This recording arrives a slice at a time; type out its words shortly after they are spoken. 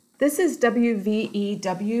This is WVEWLP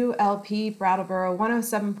Brattleboro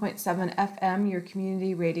 107.7 FM, your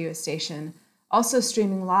community radio station, also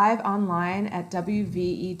streaming live online at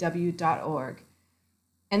WVEW.org.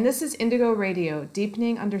 And this is Indigo Radio,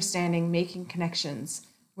 deepening understanding, making connections.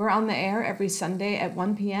 We're on the air every Sunday at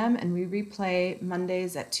 1 p.m. and we replay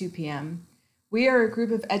Mondays at 2 p.m. We are a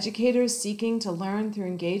group of educators seeking to learn through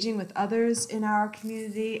engaging with others in our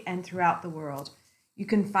community and throughout the world. You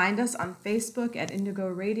can find us on Facebook at Indigo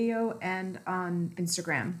Radio and on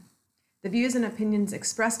Instagram. The views and opinions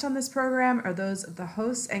expressed on this program are those of the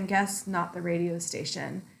hosts and guests, not the radio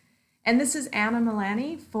station. And this is Anna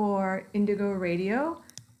Milani for Indigo Radio.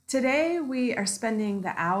 Today we are spending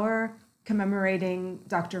the hour commemorating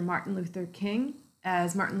Dr. Martin Luther King,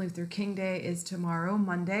 as Martin Luther King Day is tomorrow,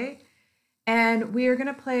 Monday. And we are going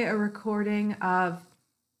to play a recording of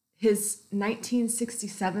his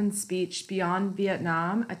 1967 speech, Beyond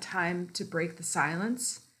Vietnam, A Time to Break the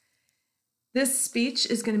Silence. This speech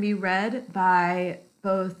is going to be read by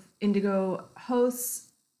both Indigo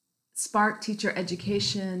hosts, Spark Teacher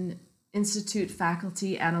Education Institute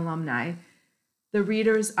faculty, and alumni. The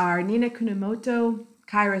readers are Nina Kunimoto,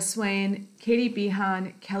 Kyra Swain, Katie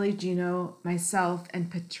Behan, Kelly Gino, myself,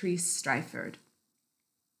 and Patrice Stryford.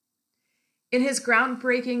 In his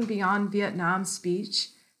groundbreaking Beyond Vietnam speech,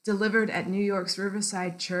 delivered at New York's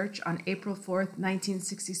Riverside Church on April 4th,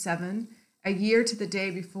 1967, a year to the day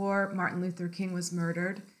before Martin Luther King was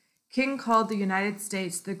murdered, King called the United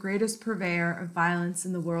States the greatest purveyor of violence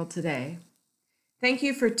in the world today. Thank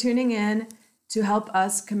you for tuning in to help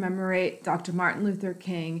us commemorate Dr. Martin Luther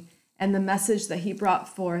King and the message that he brought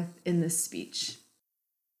forth in this speech.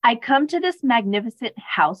 I come to this magnificent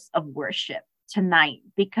house of worship tonight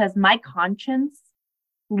because my conscience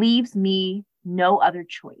leaves me no other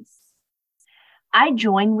choice. I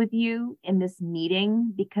join with you in this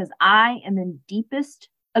meeting because I am in deepest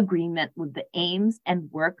agreement with the aims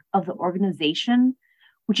and work of the organization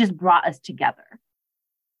which has brought us together.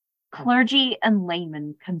 Clergy and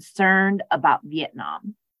laymen concerned about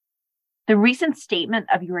Vietnam. The recent statement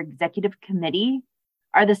of your executive committee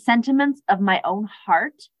are the sentiments of my own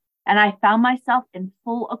heart, and I found myself in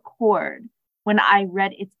full accord when I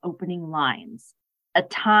read its opening lines. A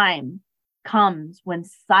time comes when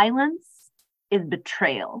silence is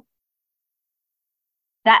betrayal.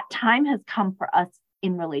 That time has come for us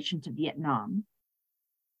in relation to Vietnam.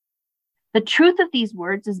 The truth of these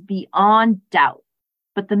words is beyond doubt,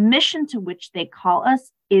 but the mission to which they call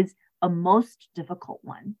us is a most difficult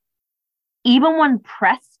one. Even when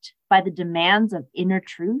pressed by the demands of inner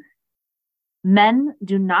truth, men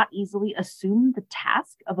do not easily assume the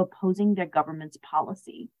task of opposing their government's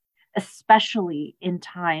policy, especially in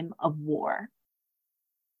time of war.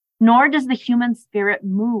 Nor does the human spirit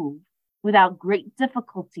move without great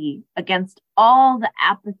difficulty against all the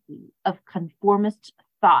apathy of conformist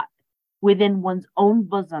thought within one's own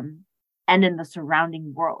bosom and in the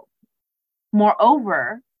surrounding world.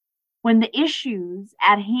 Moreover, when the issues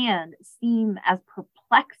at hand seem as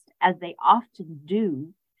perplexed as they often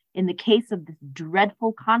do in the case of this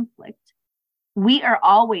dreadful conflict, we are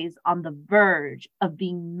always on the verge of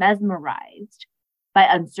being mesmerized by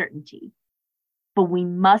uncertainty, but we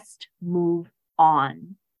must move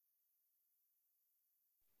on.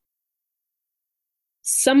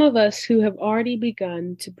 Some of us who have already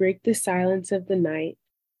begun to break the silence of the night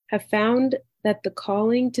have found that the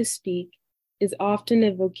calling to speak is often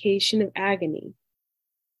a vocation of agony,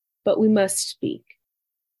 but we must speak.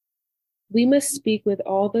 We must speak with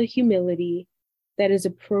all the humility that is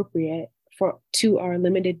appropriate to our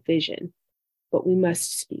limited vision, but we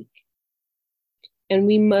must speak. And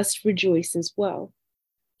we must rejoice as well,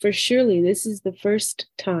 for surely this is the first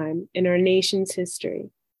time in our nation's history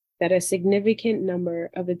that a significant number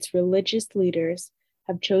of its religious leaders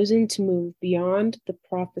have chosen to move beyond the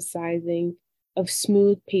prophesizing of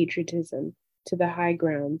smooth patriotism to the high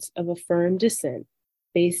grounds of a firm dissent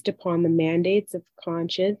based upon the mandates of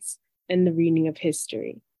conscience and the reading of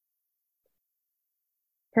history.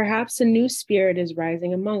 Perhaps a new spirit is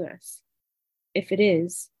rising among us. If it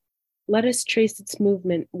is, let us trace its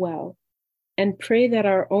movement well and pray that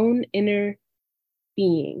our own inner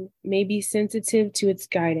being may be sensitive to its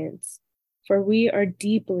guidance, for we are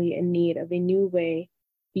deeply in need of a new way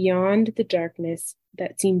beyond the darkness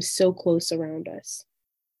that seems so close around us.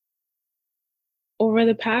 Over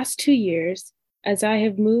the past 2 years, as I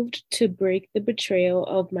have moved to break the betrayal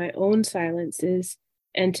of my own silences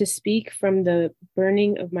and to speak from the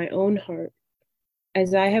burning of my own heart,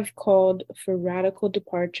 as I have called for radical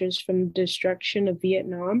departures from the destruction of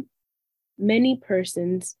Vietnam, many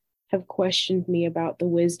persons have questioned me about the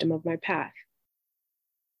wisdom of my path.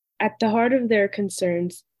 At the heart of their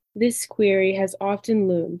concerns This query has often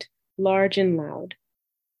loomed, large and loud.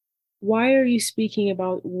 Why are you speaking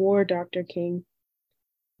about war, Dr. King?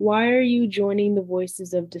 Why are you joining the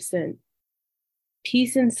voices of dissent?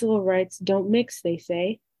 Peace and civil rights don't mix, they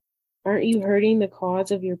say. Aren't you hurting the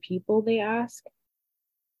cause of your people, they ask?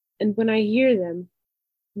 And when I hear them,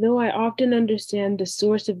 though I often understand the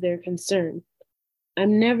source of their concern,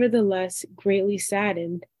 I'm nevertheless greatly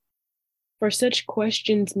saddened, for such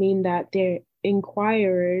questions mean that their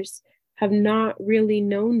inquirers have not really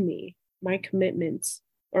known me, my commitments,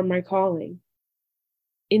 or my calling.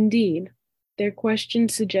 Indeed, their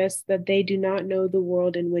questions suggest that they do not know the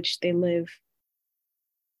world in which they live.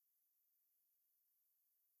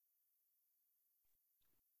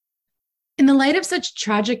 In the light of such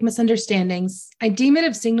tragic misunderstandings, I deem it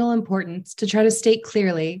of signal importance to try to state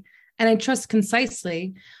clearly, and I trust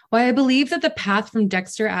concisely, why I believe that the path from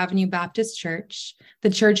Dexter Avenue Baptist Church, the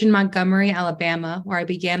church in Montgomery, Alabama, where I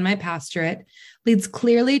began my pastorate, leads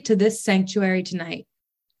clearly to this sanctuary tonight.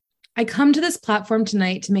 I come to this platform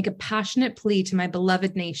tonight to make a passionate plea to my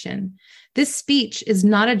beloved nation. This speech is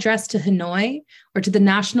not addressed to Hanoi or to the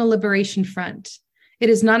National Liberation Front. It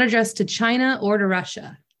is not addressed to China or to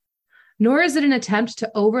Russia. Nor is it an attempt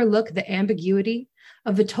to overlook the ambiguity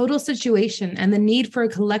of the total situation and the need for a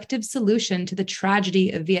collective solution to the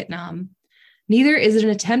tragedy of Vietnam. Neither is it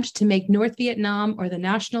an attempt to make North Vietnam or the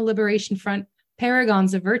National Liberation Front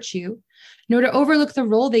paragons of virtue, nor to overlook the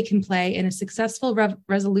role they can play in a successful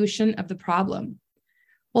resolution of the problem.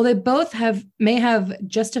 While they both may have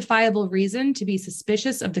justifiable reason to be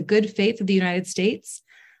suspicious of the good faith of the United States,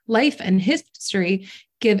 life and history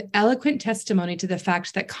give eloquent testimony to the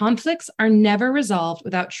fact that conflicts are never resolved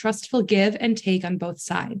without trustful give and take on both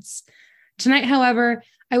sides. Tonight, however,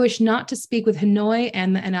 I wish not to speak with Hanoi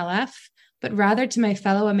and the NLF, but rather to my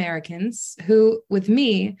fellow Americans who, with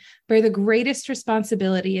me, bear the greatest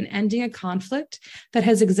responsibility in ending a conflict that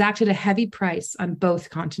has exacted a heavy price on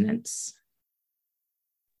both continents.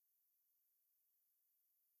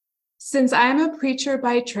 Since I am a preacher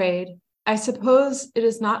by trade, I suppose it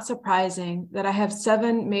is not surprising that I have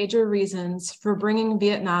 7 major reasons for bringing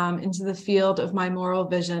Vietnam into the field of my moral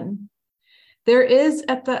vision. There is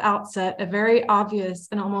at the outset a very obvious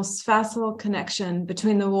and almost facile connection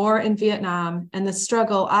between the war in Vietnam and the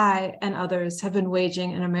struggle I and others have been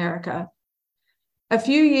waging in America. A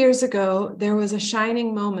few years ago, there was a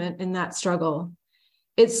shining moment in that struggle.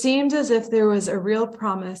 It seemed as if there was a real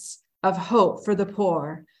promise of hope for the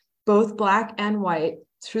poor, both Black and white,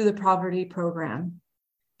 through the poverty program.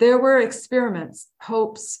 There were experiments,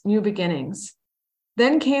 hopes, new beginnings.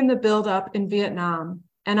 Then came the buildup in Vietnam,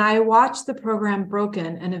 and I watched the program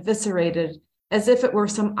broken and eviscerated as if it were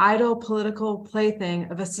some idle political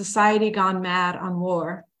plaything of a society gone mad on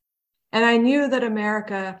war. And I knew that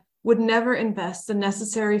America would never invest the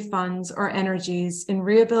necessary funds or energies in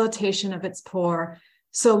rehabilitation of its poor,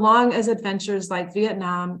 so long as adventures like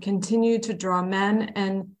Vietnam continued to draw men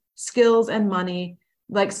and skills and money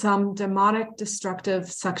like some demonic,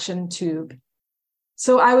 destructive suction tube.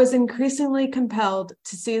 So I was increasingly compelled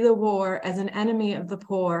to see the war as an enemy of the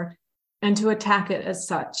poor and to attack it as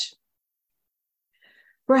such.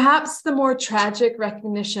 Perhaps the more tragic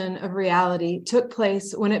recognition of reality took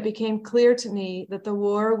place when it became clear to me that the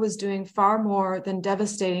war was doing far more than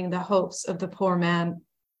devastating the hopes of the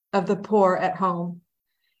poor at home.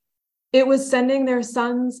 It was sending their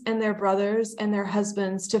sons and their brothers and their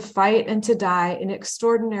husbands to fight and to die in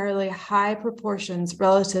extraordinarily high proportions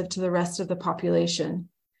relative to the rest of the population.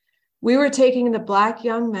 We were taking the Black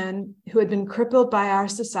young men who had been crippled by our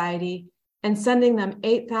society and sending them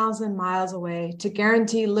 8,000 miles away to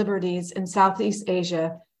guarantee liberties in Southeast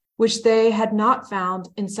Asia, which they had not found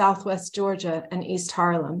in Southwest Georgia and East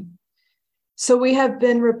Harlem. So we have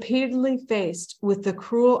been repeatedly faced with the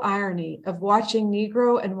cruel irony of watching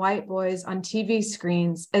Negro and white boys on TV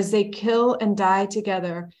screens as they kill and die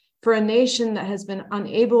together for a nation that has been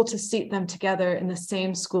unable to seat them together in the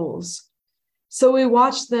same schools. So we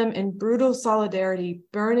watched them in brutal solidarity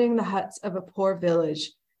burning the huts of a poor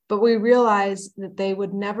village, but we realized that they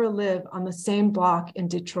would never live on the same block in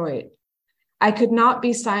Detroit. I could not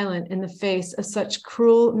be silent in the face of such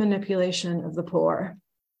cruel manipulation of the poor.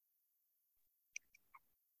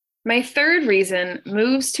 My third reason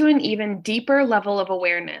moves to an even deeper level of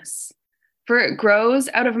awareness, for it grows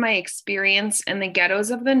out of my experience in the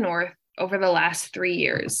ghettos of the North over the last 3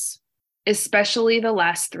 years, especially the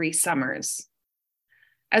last 3 summers.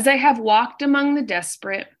 As I have walked among the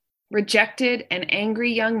desperate, rejected, and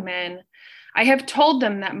angry young men, I have told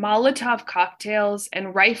them that Molotov cocktails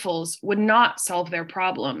and rifles would not solve their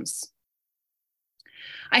problems.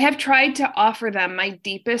 I have tried to offer them my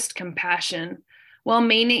deepest compassion, while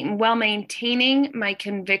maintaining my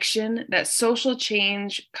conviction that social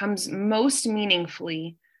change comes most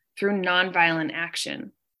meaningfully through nonviolent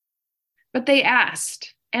action. But they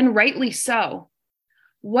asked, and rightly so,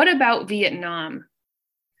 what about Vietnam?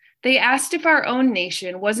 They asked if our own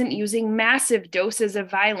nation wasn't using massive doses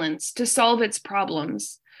of violence to solve its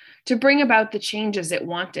problems, to bring about the changes it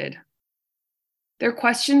wanted. Their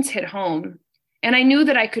questions hit home, and I knew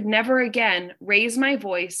that I could never again raise my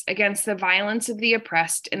voice against the violence of the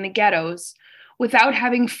oppressed in the ghettos without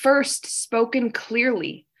having first spoken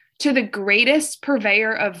clearly to the greatest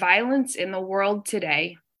purveyor of violence in the world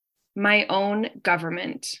today, my own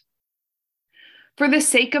government. For the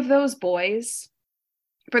sake of those boys,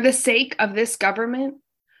 for the sake of this government,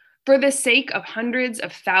 for the sake of hundreds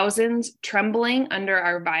of thousands trembling under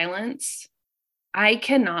our violence, I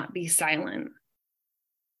cannot be silent.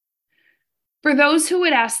 For those who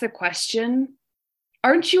would ask the question,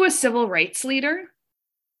 aren't you a civil rights leader?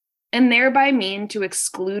 And thereby mean to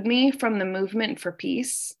exclude me from the movement for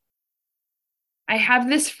peace? I have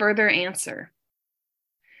this further answer.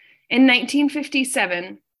 In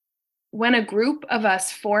 1957, when a group of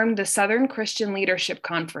us formed the Southern Christian Leadership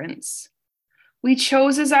Conference, we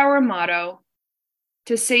chose as our motto,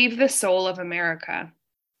 to save the soul of America.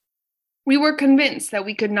 We were convinced that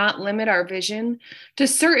we could not limit our vision to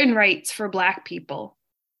certain rights for Black people,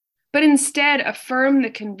 but instead affirm the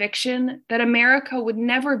conviction that America would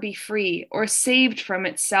never be free or saved from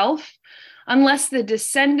itself unless the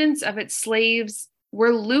descendants of its slaves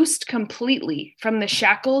were loosed completely from the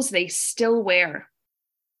shackles they still wear.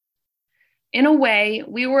 In a way,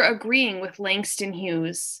 we were agreeing with Langston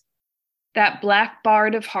Hughes, that Black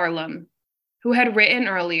bard of Harlem, who had written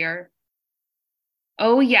earlier,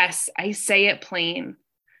 "Oh yes, I say it plain,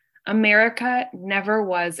 America never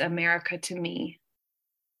was America to me,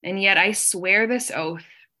 and yet I swear this oath,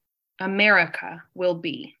 America will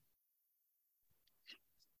be."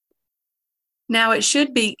 Now it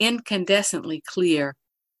should be incandescently clear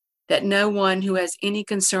that no one who has any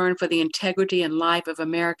concern for the integrity and life of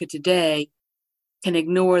America today can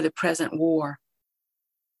ignore the present war.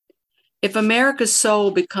 If America's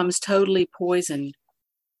soul becomes totally poisoned,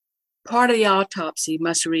 part of the autopsy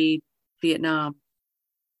must read Vietnam.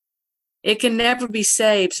 It can never be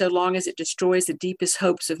saved so long as it destroys the deepest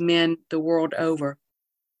hopes of men the world over.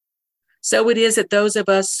 So it is that those of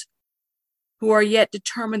us who are yet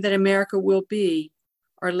determined that America will be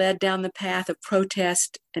are led down the path of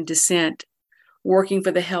protest and dissent, working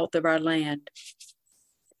for the health of our land.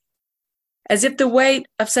 As if the weight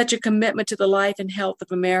of such a commitment to the life and health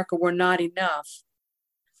of America were not enough,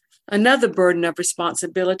 another burden of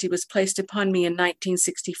responsibility was placed upon me in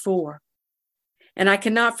 1964. And I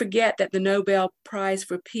cannot forget that the Nobel Prize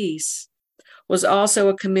for Peace was also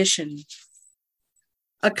a commission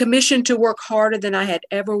to work harder than I had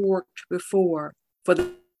ever worked before for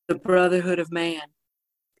the brotherhood of man.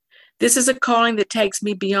 This is a calling that takes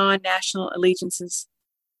me beyond national allegiances,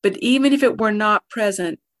 but even if it were not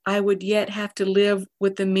present, I would yet have to live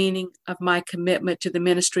with the meaning of my commitment to the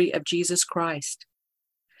ministry of Jesus Christ.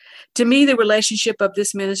 To me, the relationship of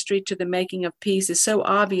this ministry to the making of peace is so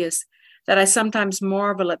obvious that I sometimes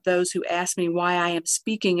marvel at those who ask me why I am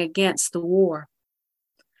speaking against the war.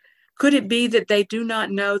 Could it be that they do not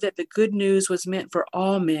know that the good news was meant for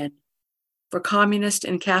all men, for communist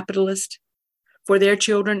and capitalist, for their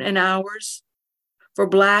children and ours, for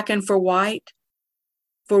Black and for white,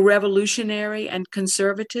 for revolutionary and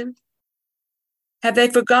conservative? Have they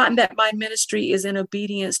forgotten that my ministry is in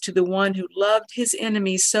obedience to the one who loved his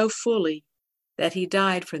enemies so fully that he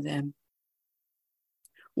died for them?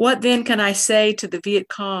 What then can I say to the Viet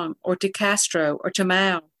Cong or to Castro or to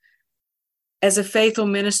Mao as a faithful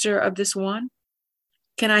minister of this one?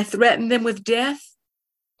 Can I threaten them with death,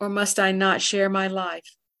 or must I not share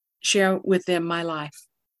with them my life?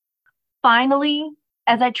 Finally,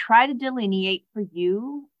 as I try to delineate for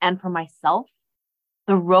you and for myself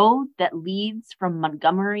the road that leads from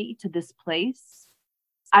Montgomery to this place,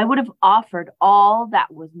 I would have offered all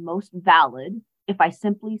that was most valid if I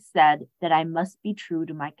simply said that I must be true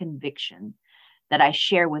to my conviction that I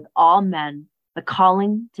share with all men the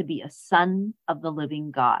calling to be a son of the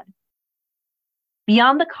living God.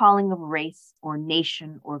 Beyond the calling of race or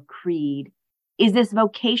nation or creed is this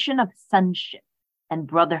vocation of sonship and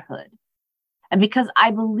brotherhood. And because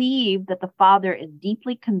I believe that the Father is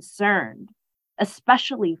deeply concerned,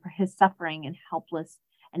 especially for his suffering and helpless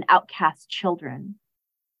and outcast children,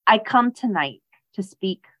 I come tonight to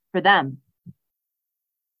speak for them.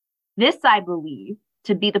 This I believe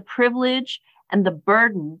to be the privilege and the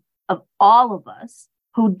burden of all of us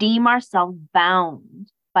who deem ourselves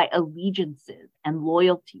bound by allegiances and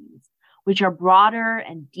loyalties which are broader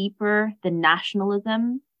and deeper than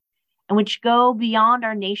nationalism, and which go beyond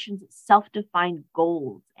our nation's self-defined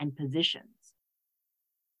goals and positions.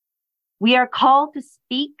 We are called to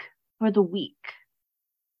speak for the weak,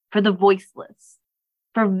 for the voiceless,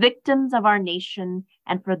 for victims of our nation,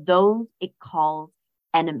 and for those it calls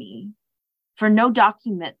enemy. For no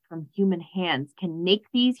document from human hands can make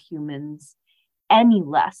these humans any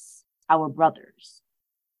less our brothers.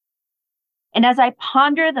 And as I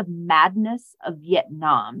ponder the madness of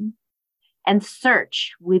Vietnam and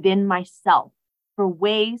search within myself for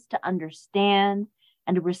ways to understand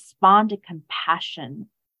and to respond to compassion,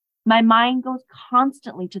 my mind goes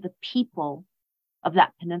constantly to the people of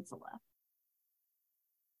that peninsula.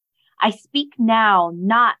 I speak now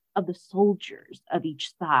not of the soldiers of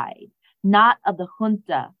each side, not of the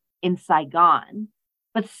junta in Saigon,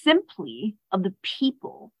 but simply of the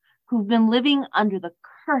people who've been living under the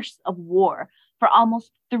curse of war for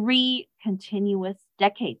almost 3 continuous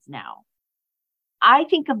decades now. I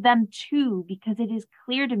think of them too because it is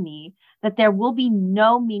clear to me that there will be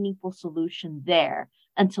no meaningful solution there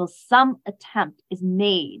until some attempt is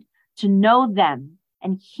made to know them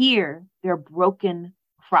and hear their broken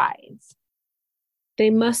cries. They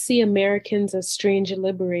must see Americans as strange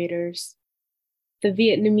liberators. The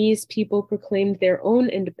Vietnamese people proclaimed their own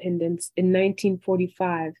independence in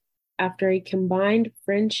 1945 after a combined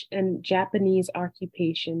French and Japanese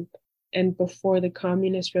occupation and before the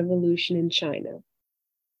Communist Revolution in China.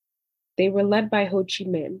 They were led by Ho Chi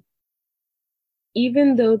Minh.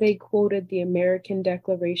 Even though they quoted the American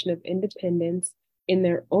Declaration of Independence in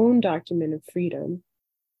their own document of freedom,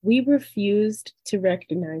 we refused to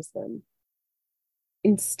recognize them.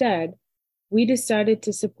 Instead, we decided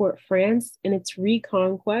to support France in its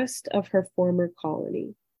reconquest of her former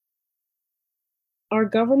colony. Our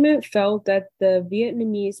government felt that the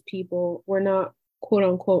Vietnamese people were not, quote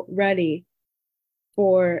unquote, ready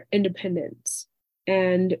for independence.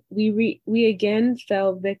 And we again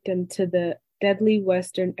fell victim to the deadly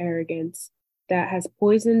Western arrogance that has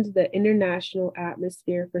poisoned the international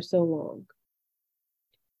atmosphere for so long.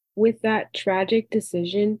 With that tragic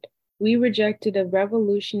decision, we rejected a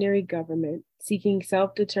revolutionary government seeking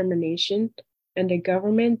self-determination and a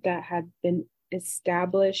government that had been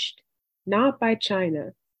established not by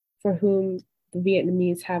China, for whom the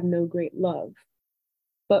Vietnamese have no great love,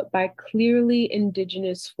 but by clearly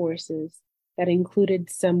indigenous forces that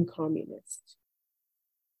included some communists.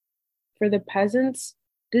 For the peasants,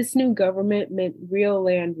 this new government meant real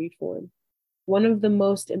land reform, one of the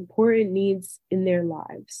most important needs in their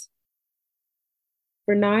lives.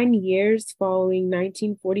 For 9 years following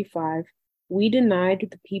 1945, we denied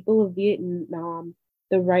the people of Vietnam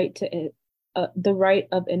the right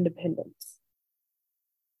of independence.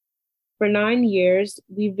 For 9 years,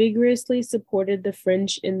 we vigorously supported the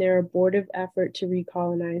French in their abortive effort to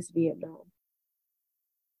recolonize Vietnam.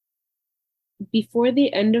 Before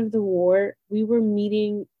the end of the war, we were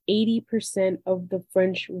meeting 80% of the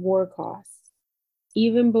French war costs.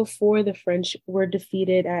 Even before the French were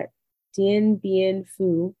defeated at Dien Bien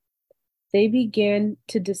Phu, they began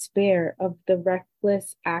to despair of the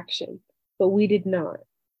reckless action, but we did not.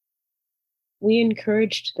 We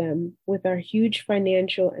encouraged them with our huge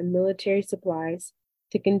financial and military supplies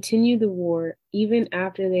to continue the war even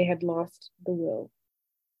after they had lost the will.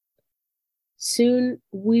 Soon,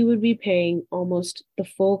 we would be paying almost the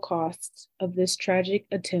full costs of this tragic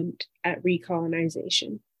attempt at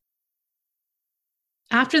recolonization.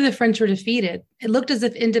 After the French were defeated, it looked as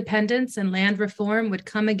if independence and land reform would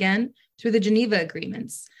come again through the Geneva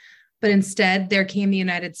Agreements. But instead, there came the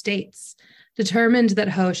United States, determined that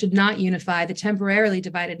Ho should not unify the temporarily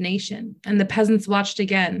divided nation, and the peasants watched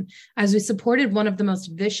again as we supported one of the most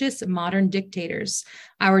vicious modern dictators,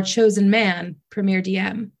 our chosen man, Premier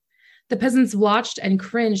Diem. The peasants watched and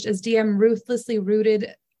cringed as Diem ruthlessly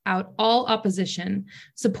rooted out all opposition,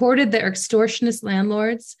 supported their extortionist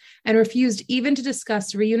landlords, and refused even to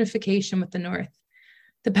discuss reunification with the North.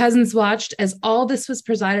 The peasants watched as all this was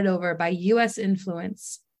presided over by U.S.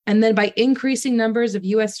 influence, and then by increasing numbers of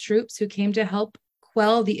U.S. troops who came to help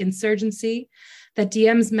quell the insurgency that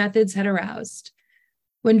Diem's methods had aroused.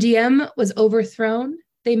 When Diem was overthrown,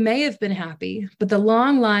 they may have been happy, but the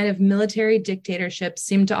long line of military dictatorships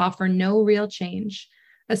seemed to offer no real change,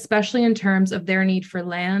 especially in terms of their need for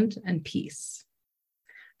land and peace.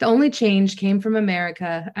 The only change came from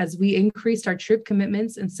America as we increased our troop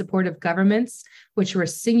commitments in support of governments which were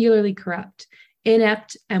singularly corrupt,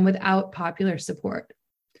 inept, and without popular support.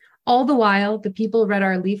 All the while, the people read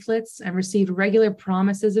our leaflets and received regular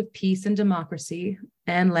promises of peace and democracy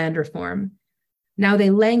and land reform. Now they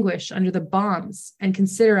languish under the bombs and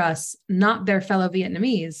consider us not their fellow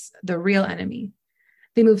Vietnamese, the real enemy.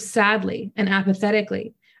 They move sadly and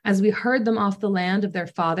apathetically as we herd them off the land of their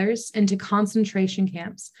fathers into concentration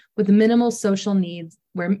camps with minimal social needs,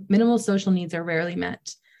 where minimal social needs are rarely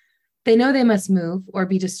met. They know they must move or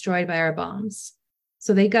be destroyed by our bombs.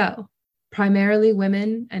 So they go, primarily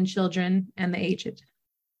women and children and the aged.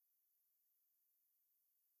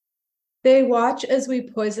 They watch as we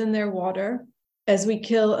poison their water, as we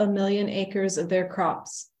kill 1 million acres of their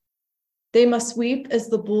crops. They must weep as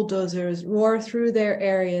the bulldozers roar through their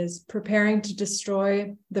areas, preparing to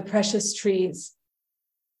destroy the precious trees.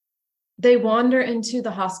 They wander into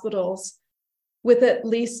the hospitals with at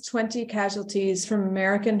least 20 casualties from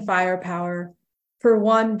American firepower for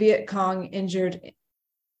one Viet Cong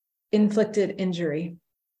inflicted injury.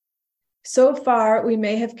 So far, we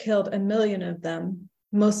may have killed 1 million of them,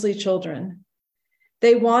 mostly children.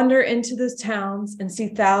 They wander into the towns and see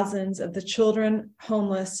thousands of the children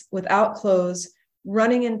homeless, without clothes,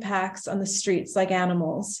 running in packs on the streets like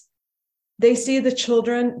animals. They see the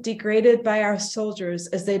children degraded by our soldiers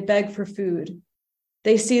as they beg for food.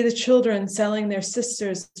 They see the children selling their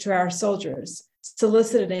sisters to our soldiers,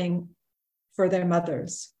 soliciting for their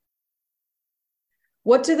mothers.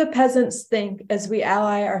 What do the peasants think as we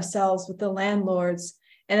ally ourselves with the landlords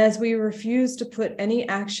and as we refuse to put any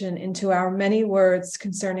action into our many words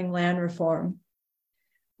concerning land reform?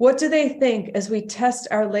 What do they think as we test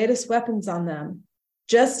our latest weapons on them,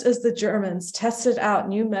 just as the Germans tested out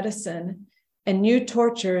new medicine and new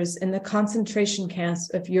tortures in the concentration camps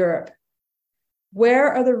of Europe?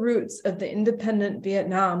 Where are the roots of the independent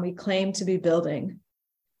Vietnam we claim to be building?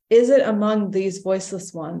 Is it among these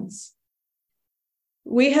voiceless ones?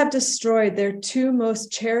 We have destroyed their two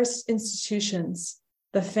most cherished institutions,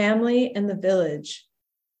 the family and the village.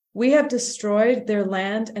 We have destroyed their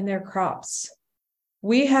land and their crops.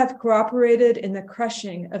 We have cooperated in the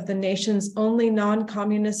crushing of the nation's only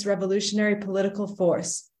non-communist revolutionary political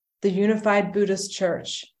force, the Unified Buddhist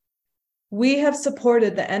Church. We have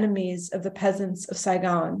supported the enemies of the peasants of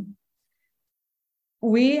Saigon.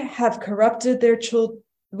 We have corrupted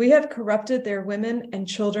their women and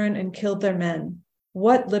children and killed their men.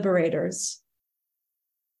 What liberators!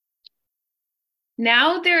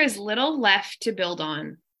 Now there is little left to build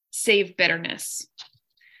on, save bitterness.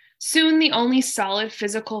 Soon the only solid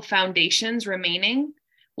physical foundations remaining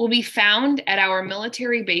will be found at our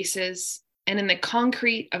military bases and in the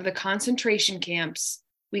concrete of the concentration camps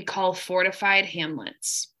we call fortified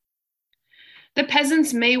hamlets. The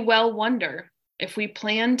peasants may well wonder if we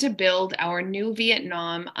plan to build our new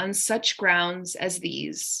Vietnam on such grounds as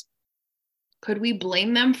these. Could we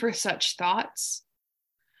blame them for such thoughts?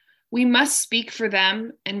 We must speak for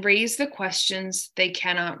them and raise the questions they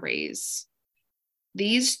cannot raise.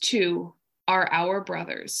 These too are our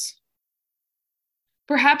brothers.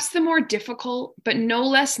 Perhaps the more difficult but no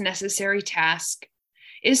less necessary task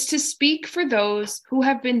is to speak for those who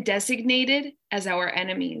have been designated as our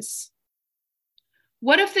enemies.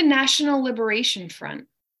 What of the National Liberation Front,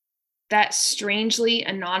 that strangely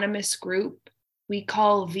anonymous group we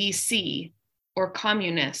call VC or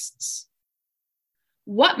communists?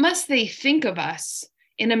 What must they think of us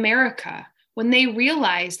in America when they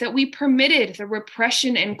realize that we permitted the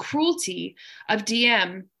repression and cruelty of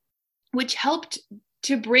Diem, which helped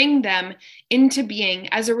to bring them into being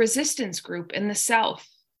as a resistance group in the South?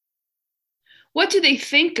 What do they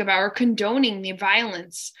think of our condoning the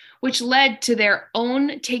violence which led to their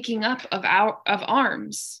own taking up of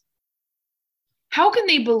arms? How can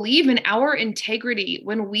they believe in our integrity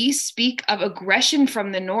when we speak of aggression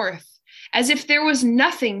from the North as if there was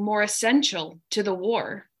nothing more essential to the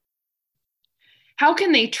war? How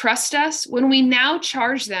can they trust us when we now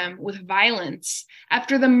charge them with violence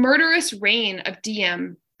after the murderous reign of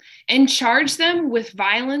Diem, and charge them with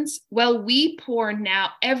violence while we pour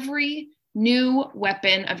now every new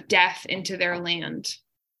weapon of death into their land?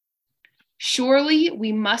 Surely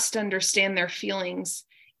we must understand their feelings,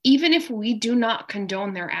 even if we do not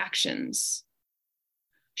condone their actions.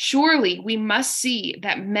 Surely we must see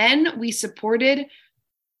that men we supported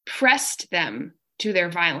pressed them to their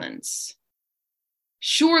violence.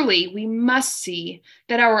 Surely we must see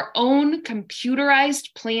that our own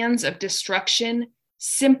computerized plans of destruction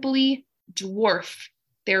simply dwarf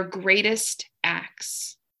their greatest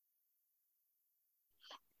acts.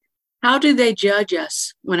 How do they judge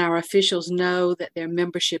us when our officials know that their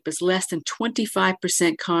membership is less than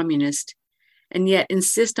 25% communist and yet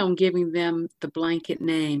insist on giving them the blanket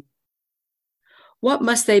name? What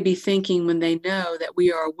must they be thinking when they know that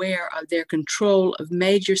we are aware of their control of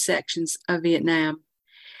major sections of Vietnam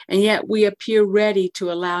and yet we appear ready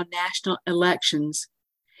to allow national elections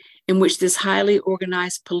in which this highly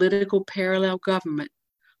organized political parallel government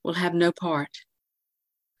will have no part.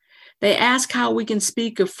 They ask how we can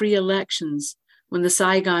speak of free elections when the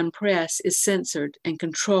Saigon press is censored and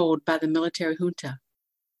controlled by the military junta.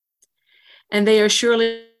 And they are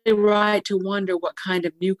surely right to wonder what kind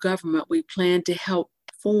of new government we plan to help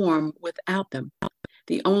form without them,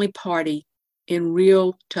 the only party in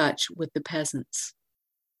real touch with the peasants.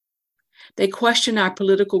 They question our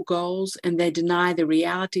political goals, and they deny the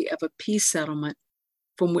reality of a peace settlement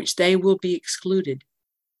from which they will be excluded.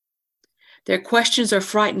 Their questions are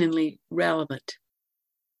frighteningly relevant.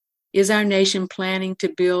 Is our nation planning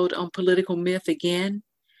to build on political myth again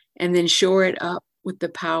and then shore it up with the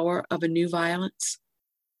power of a new violence?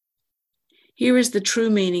 Here is the true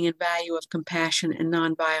meaning and value of compassion and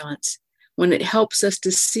nonviolence, when it helps us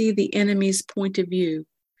to see the enemy's point of view,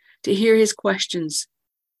 to hear his questions,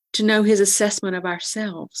 to know his assessment of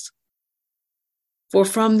ourselves. For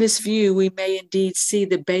from this view, we may indeed see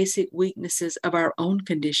the basic weaknesses of our own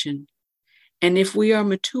condition. And if we are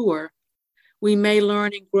mature, we may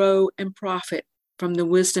learn and grow and profit from the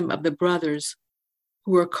wisdom of the brothers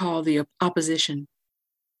who are called the opposition.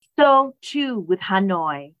 So too with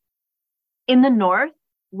Hanoi. In the north,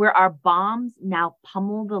 where our bombs now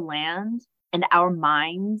pummel the land and our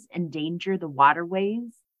mines endanger the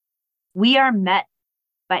waterways, we are met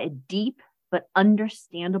by a deep but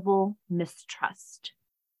understandable mistrust.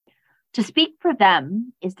 To speak for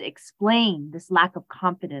them is to explain this lack of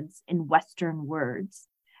confidence in Western words,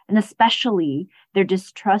 and especially their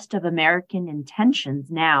distrust of American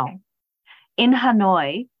intentions now. In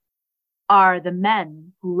Hanoi are the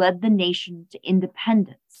men who led the nation to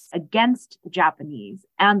independence against the Japanese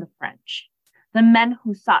and the French, the men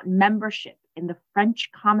who sought membership in the French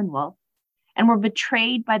Commonwealth and were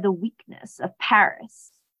betrayed by the weakness of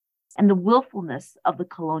Paris and the willfulness of the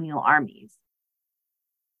colonial armies.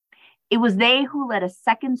 It was they who led a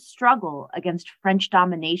second struggle against French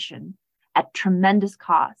domination at tremendous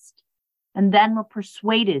cost, and then were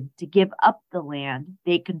persuaded to give up the land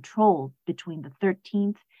they controlled between the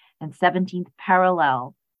 13th and 17th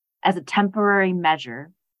parallel as a temporary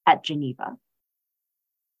measure at Geneva.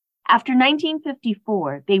 After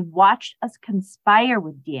 1954, they watched us conspire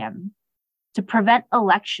with Diem to prevent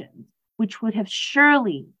elections, which would have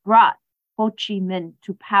surely brought Ho Chi Minh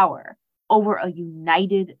to power over a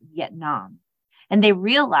united Vietnam. And they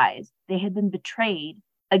realized they had been betrayed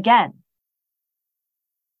again.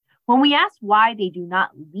 When we ask why they do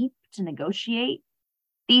not leap to negotiate,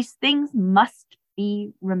 these things must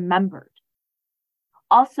be remembered.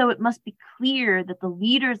 Also, it must be clear that the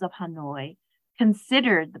leaders of Hanoi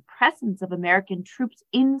considered the presence of American troops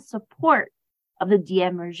in support of the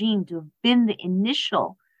Diem regime to have been the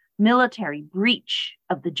initial military breach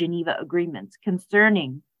of the Geneva Agreements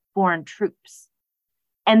concerning foreign troops.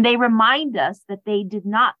 And they remind us that they did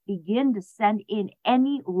not begin to send in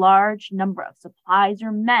any large number of supplies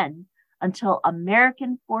or men until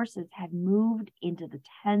American forces had moved into the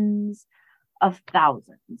tens of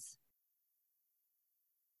thousands.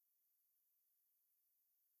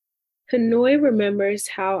 Hanoi remembers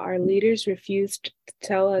how our leaders refused to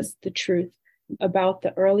tell us the truth about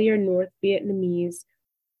the earlier North Vietnamese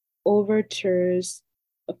overtures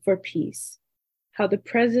for peace, how the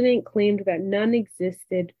president claimed that none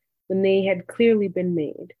existed when they had clearly been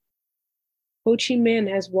made. Ho Chi Minh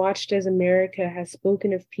has watched as America has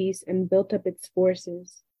spoken of peace and built up its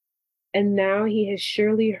forces, and now he has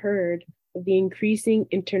surely heard of the increasing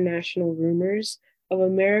international rumors of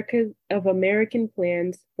American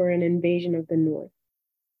plans for an invasion of the North.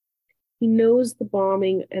 He knows the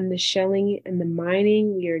bombing and the shelling and the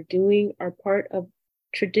mining we are doing are part of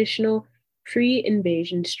traditional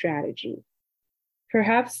pre-invasion strategy.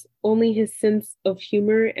 Perhaps only his sense of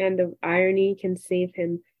humor and of irony can save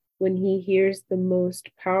him when he hears the most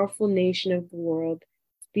powerful nation of the world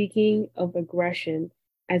speaking of aggression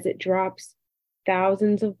as it drops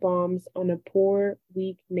thousands of bombs on a poor,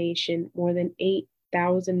 weak nation more than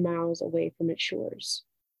 8,000 miles away from its shores.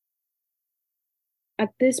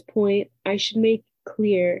 At this point, I should make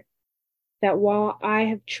clear that while I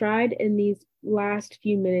have tried in these last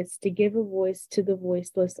few minutes to give a voice to the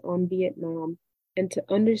voiceless on Vietnam and to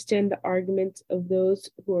understand the arguments of those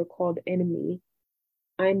who are called enemy,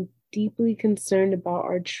 I'm deeply concerned about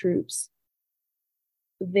our troops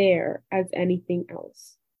there as anything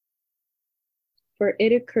else. For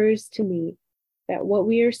it occurs to me that what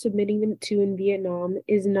we are submitting them to in Vietnam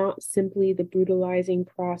is not simply the brutalizing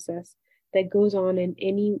process that goes on in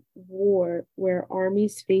any war where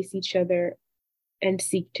armies face each other and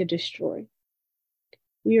seek to destroy.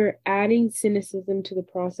 We are adding cynicism to the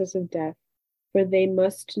process of death, for they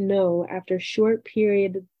must know after a short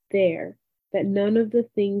period there that none of the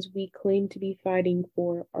things we claim to be fighting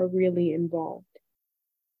for are really involved.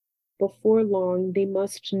 Before long, they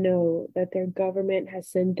must know that their government has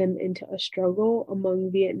sent them into a struggle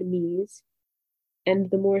among Vietnamese, and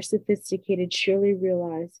the more sophisticated surely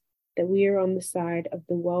realize that we are on the side of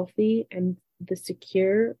the wealthy and the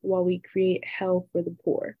secure while we create hell for the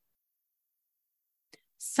poor.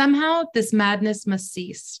 Somehow, this madness must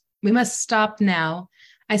cease. We must stop now.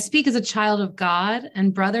 I speak as a child of God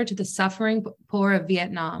and brother to the suffering poor of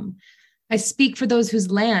Vietnam. I speak for those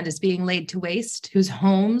whose land is being laid to waste, whose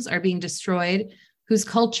homes are being destroyed, whose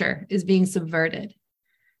culture is being subverted.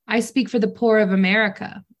 I speak for the poor of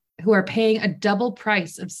America, who are paying a double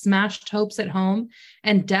price of smashed hopes at home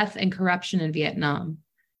and death and corruption in Vietnam.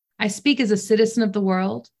 I speak as a citizen of the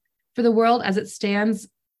world, for the world as it stands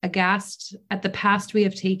aghast at the past we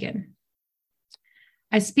have taken.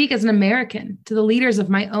 I speak as an American to the leaders of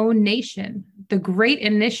my own nation. The great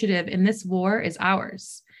initiative in this war is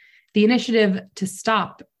ours. The initiative to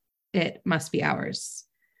stop it must be ours.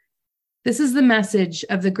 This is the message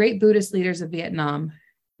of the great Buddhist leaders of Vietnam.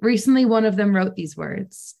 Recently, one of them wrote these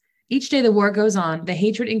words: "Each day the war goes on, the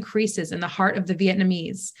hatred increases in the heart of the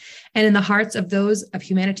Vietnamese and in the hearts of those of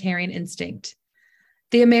humanitarian instinct.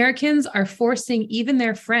 The Americans are forcing even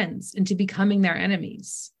their friends into becoming their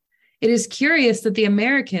enemies. It is curious that the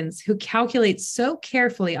Americans, who calculate so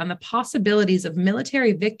carefully on the possibilities of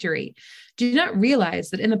military victory, do not realize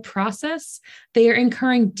that in the process, they are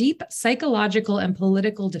incurring deep psychological and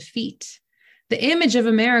political defeat. The image of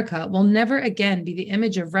America will never again be the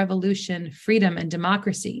image of revolution, freedom, and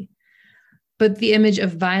democracy, but the image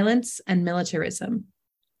of violence and militarism.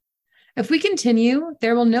 If we continue,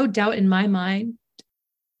 there will no doubt in my mind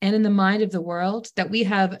and in the mind of the world that we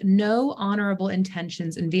have no honorable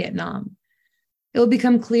intentions in Vietnam. It will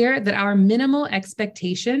become clear that our minimal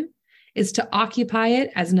expectation is to occupy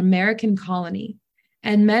it as an American colony,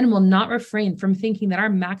 and men will not refrain from thinking that our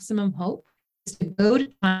maximum hope is to go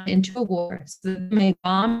into a war so that they may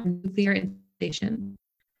bomb a nuclear installation.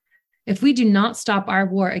 If we do not stop our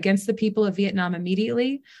war against the people of Vietnam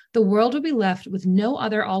immediately, the world will be left with no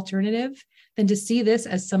other alternative than to see this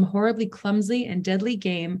as some horribly clumsy and deadly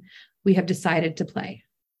game we have decided to play."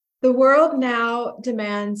 The world now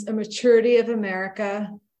demands a maturity of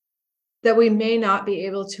America that we may not be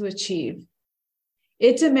able to achieve.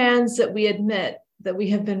 It demands that we admit that we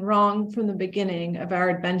have been wrong from the beginning of our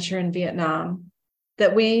adventure in Vietnam,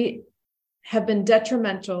 that we have been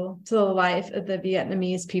detrimental to the life of the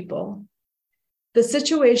Vietnamese people. The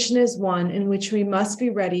situation is one in which we must be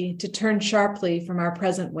ready to turn sharply from our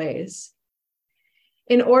present ways.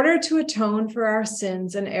 In order to atone for our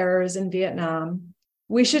sins and errors in Vietnam,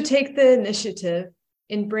 we should take the initiative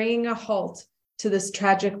in bringing a halt to this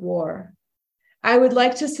tragic war. I would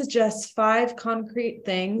like to suggest 5 concrete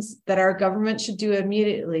things that our government should do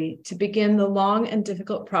immediately to begin the long and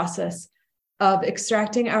difficult process of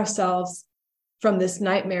extracting ourselves from this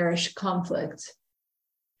nightmarish conflict.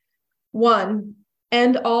 1,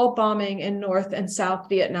 end all bombing in North and South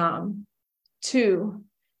Vietnam. 2,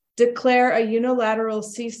 declare a unilateral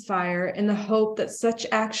ceasefire in the hope that such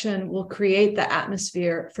action will create the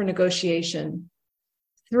atmosphere for negotiation.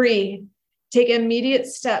 3, take immediate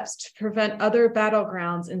steps to prevent other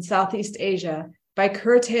battlegrounds in Southeast Asia by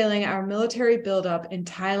curtailing our military buildup in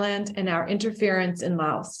Thailand and our interference in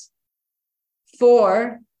Laos.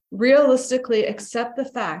 4, realistically accept the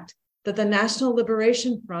fact that the National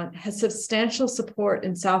Liberation Front has substantial support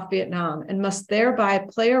in South Vietnam and must thereby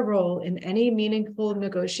play a role in any meaningful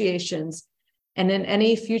negotiations and in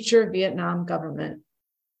any future Vietnam government.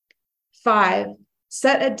 5,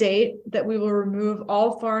 set a date that we will remove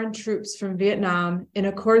all foreign troops from Vietnam in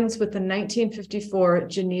accordance with the 1954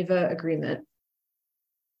 Geneva Agreement.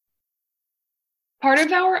 Part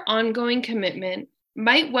of our ongoing commitment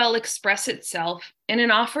might well express itself in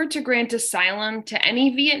an offer to grant asylum to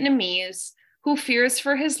any Vietnamese who fears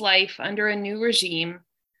for his life under a new regime,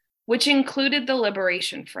 which included the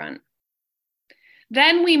Liberation Front.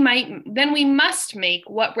 Then we must make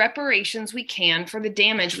what reparations we can for the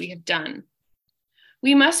damage we have done.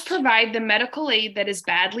 We must provide the medical aid that is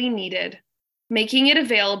badly needed, making it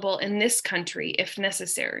available in this country if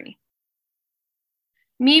necessary.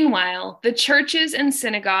 Meanwhile, the churches and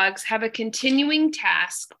synagogues have a continuing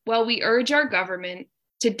task while we urge our government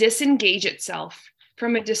to disengage itself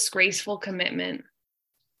from a disgraceful commitment.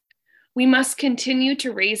 We must continue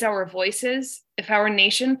to raise our voices if our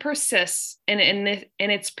nation persists in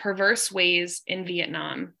its perverse ways in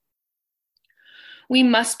Vietnam. We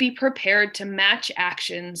must be prepared to match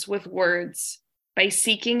actions with words by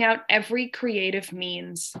seeking out every creative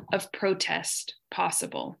means of protest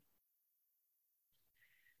possible.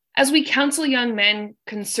 As we counsel young men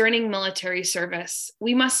concerning military service,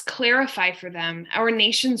 we must clarify for them our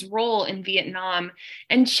nation's role in Vietnam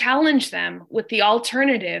and challenge them with the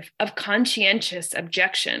alternative of conscientious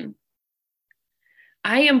objection.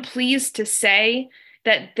 I am pleased to say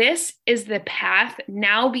that this is the path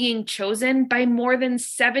now being chosen by more than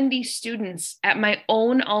 70 students at my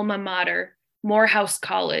own alma mater, Morehouse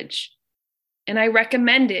College, and I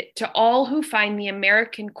recommend it to all who find the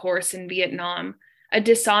American course in Vietnam a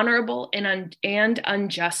dishonorable and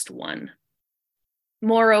unjust one.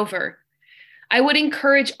 Moreover, I would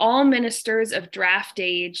encourage all ministers of draft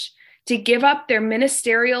age to give up their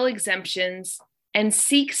ministerial exemptions and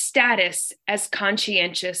seek status as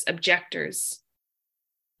conscientious objectors.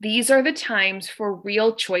 These are the times for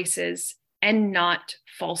real choices and not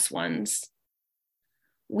false ones.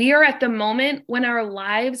 We are at the moment when our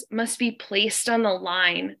lives must be placed on the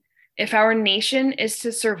line if our nation is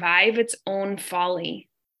to survive its own folly.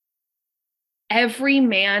 Every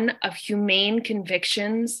man of humane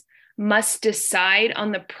convictions must decide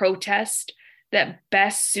on the protest that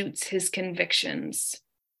best suits his convictions.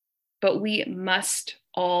 But we must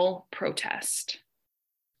all protest.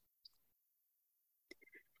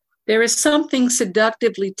 There is something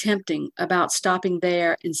seductively tempting about stopping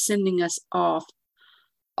there and sending us all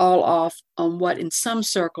off on what in some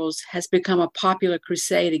circles has become a popular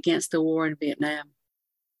crusade against the war in Vietnam.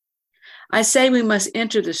 I say we must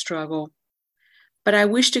enter the struggle, but I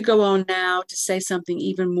wish to go on now to say something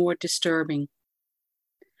even more disturbing.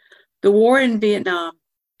 The war in Vietnam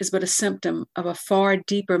is but a symptom of a far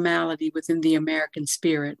deeper malady within the American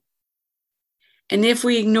spirit. And if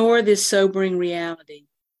we ignore this sobering reality,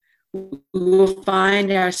 we will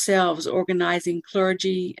find ourselves organizing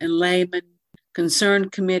clergy and laymen,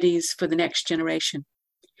 concerned committees for the next generation.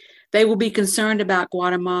 They will be concerned about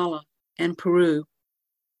Guatemala and Peru.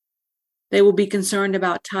 They will be concerned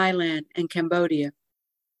about Thailand and Cambodia.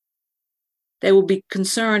 They will be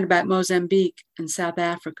concerned about Mozambique and South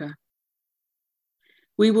Africa.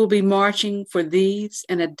 We will be marching for these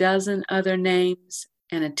and a dozen other names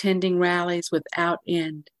and attending rallies without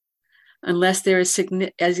end, unless there is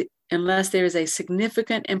a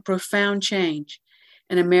significant and profound change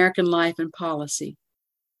in American life and policy.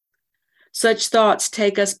 Such thoughts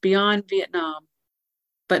take us beyond Vietnam,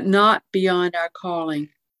 but not beyond our calling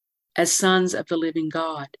as sons of the living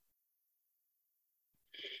God.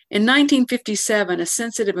 In 1957, a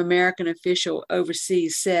sensitive American official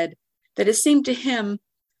overseas said that it seemed to him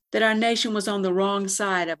that our nation was on the wrong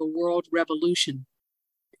side of a world revolution.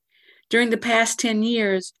 During the past 10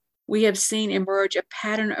 years, we have seen emerge a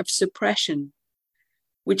pattern of suppression,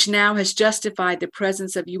 which now has justified the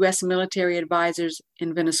presence of U.S. military advisors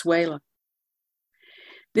in Venezuela.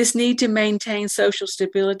 This need to maintain social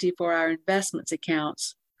stability for our investments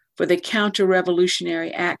accounts for the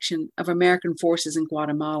counter-revolutionary action of American forces in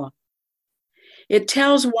Guatemala. It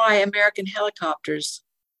tells why American helicopters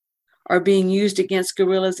are being used against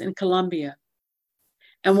guerrillas in Colombia,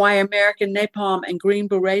 and why American napalm and Green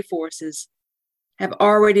Beret forces have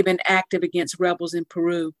already been active against rebels in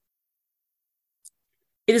Peru.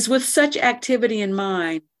 It is with such activity in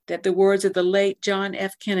mind that the words of the late John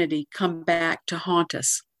F. Kennedy come back to haunt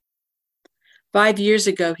us. 5 years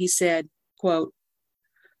ago, he said, quote,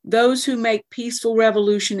 "Those who make peaceful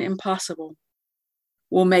revolution impossible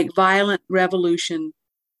will make violent revolution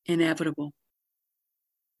inevitable."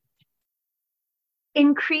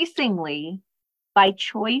 Increasingly, by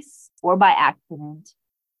choice or by accident,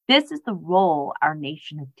 this is the role our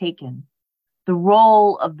nation has taken. The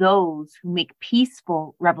role of those who make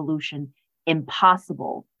peaceful revolution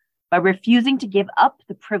impossible by refusing to give up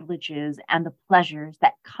the privileges and the pleasures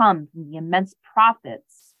that come from the immense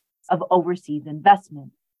profits of overseas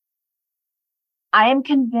investment. I am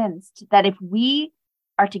convinced that if we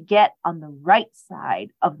are to get on the right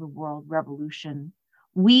side of the world revolution,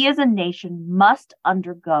 we as a nation must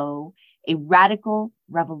undergo a radical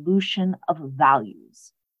revolution of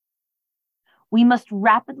values. We must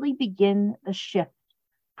rapidly begin the shift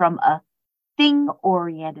from a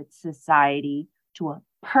thing-oriented society to a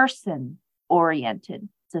person-oriented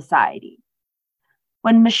society.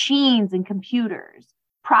 When machines and computers,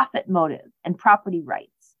 profit motive, and property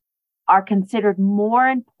rights are considered more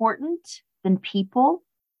important than people,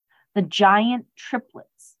 the giant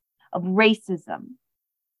triplets of racism,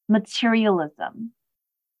 materialism,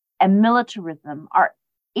 and militarism are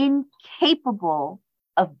incapable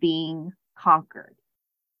of being conquered.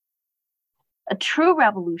 A true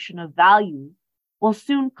revolution of values will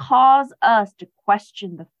soon cause us to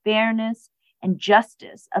question the fairness and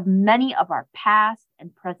justice of many of our past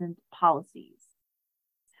and present policies.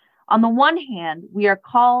 On the one hand, we are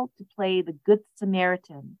called to play the Good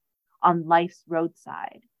Samaritan on life's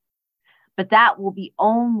roadside, but that will be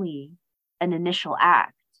only an initial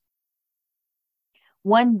act.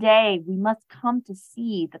 One day, we must come to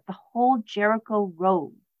see that the whole Jericho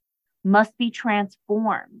road must be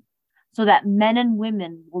transformed so that men and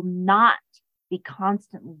women will not be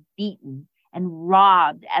constantly beaten and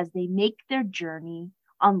robbed as they make their journey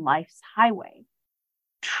on life's highway.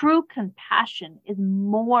 True compassion is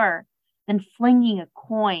more than flinging a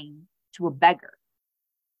coin to a beggar.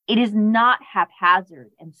 It is not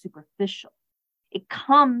haphazard and superficial. It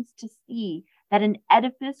comes to see that an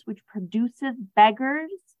edifice which produces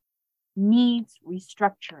beggars needs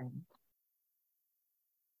restructuring.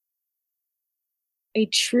 A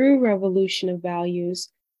true revolution of values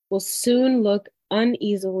will soon look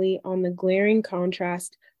uneasily on the glaring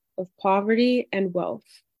contrast of poverty and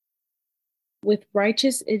wealth. With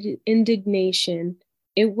righteous indignation,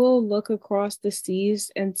 it will look across the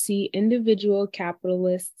seas and see individual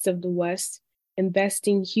capitalists of the West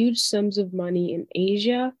investing huge sums of money in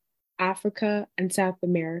Asia, Africa, and South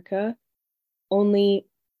America, only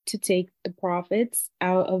to take the profits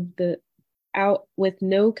out with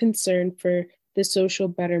no concern for the social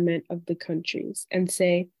betterment of the countries and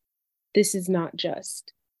say, this is not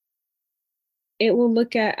just. It will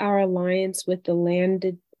look at our alliance with the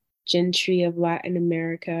landed gentry of Latin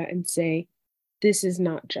America and say, this is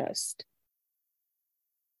not just.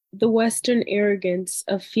 The Western arrogance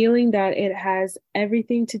of feeling that it has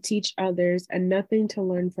everything to teach others and nothing to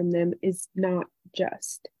learn from them is not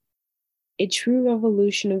just. A true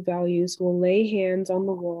revolution of values will lay hands on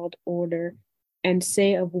the world order and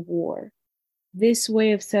say of war, this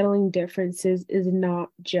way of settling differences is not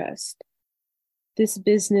just. This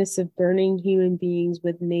business of burning human beings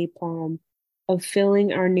with napalm, of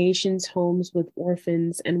filling our nation's homes with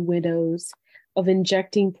orphans and widows, of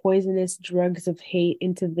injecting poisonous drugs of hate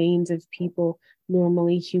into veins of people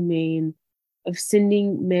normally humane, of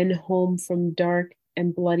sending men home from dark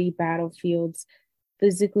and bloody battlefields,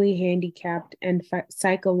 physically handicapped and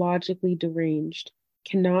psychologically deranged,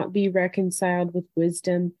 cannot be reconciled with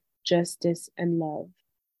wisdom, justice, and love.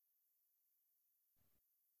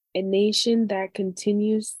 A nation that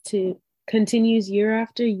continues year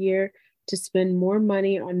after year to spend more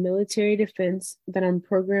money on military defense than on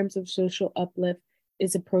programs of social uplift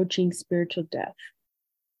is approaching spiritual death.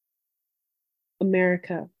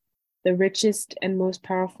 America, the richest and most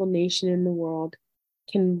powerful nation in the world,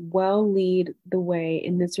 can well lead the way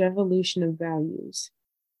in this revolution of values.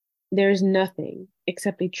 There is nothing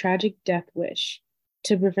except a tragic death wish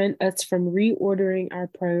to prevent us from reordering our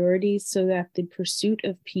priorities so that the pursuit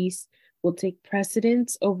of peace will take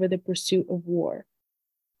precedence over the pursuit of war.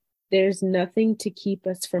 There's nothing to keep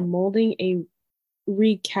us from molding a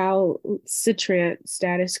recalcitrant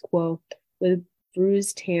status quo with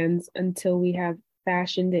bruised hands until we have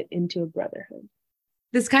fashioned it into a brotherhood.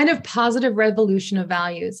 This kind of positive revolution of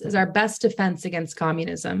values is our best defense against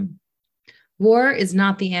communism. War is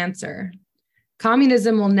not the answer.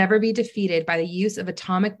 Communism will never be defeated by the use of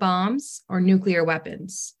atomic bombs or nuclear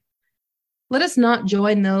weapons. Let us not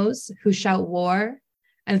join those who shout war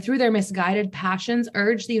and through their misguided passions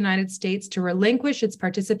urge the United States to relinquish its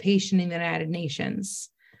participation in the United Nations.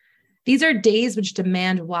 These are days which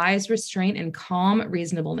demand wise restraint and calm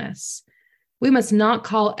reasonableness. We must not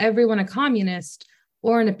call everyone a communist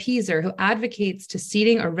or an appeaser who advocates to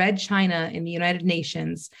seating a red China in the United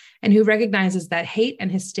Nations and who recognizes that hate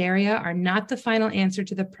and hysteria are not the final answer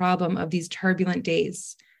to the problem of these turbulent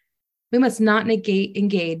days. We must not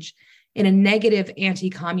engage in a negative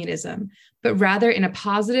anti-communism, but rather in a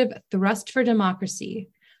positive thrust for democracy,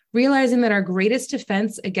 realizing that our greatest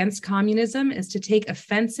defense against communism is to take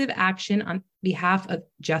offensive action on behalf of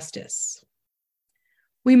justice.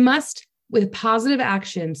 We must, with positive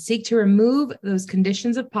action, seek to remove those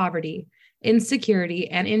conditions of poverty, insecurity,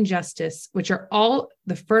 and injustice, which are all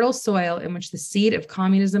the fertile soil in which the seed of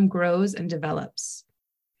communism grows and develops.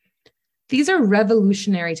 These are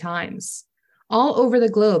revolutionary times. All over the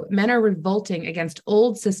globe, men are revolting against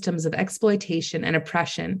old systems of exploitation and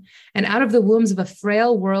oppression, and out of the wombs of a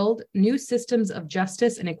frail world, new systems of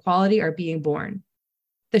justice and equality are being born.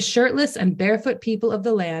 The shirtless and barefoot people of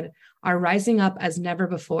the land are rising up as never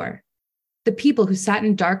before. The people who sat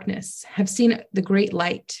in darkness have seen the great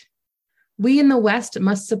light. We in the West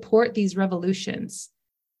must support these revolutions.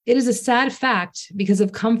 It is a sad fact because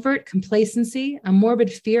of comfort, complacency, a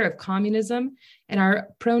morbid fear of communism, and our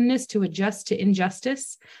proneness to adjust to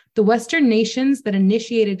injustice. The Western nations that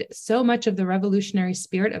initiated so much of the revolutionary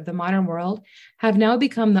spirit of the modern world have now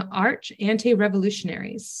become the arch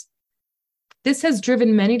anti-revolutionaries. This has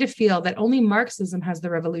driven many to feel that only Marxism has the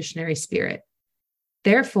revolutionary spirit.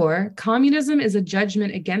 Therefore, communism is a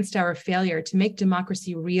judgment against our failure to make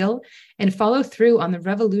democracy real and follow through on the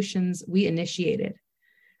revolutions we initiated.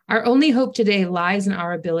 Our only hope today lies in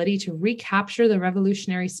our ability to recapture the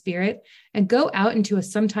revolutionary spirit and go out into a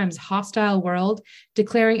sometimes hostile world,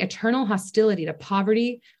 declaring eternal hostility to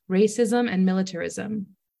poverty, racism, and militarism.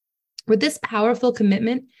 With this powerful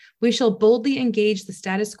commitment, we shall boldly engage the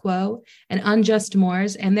status quo and unjust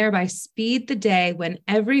mores, and thereby speed the day when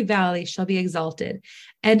every valley shall be exalted,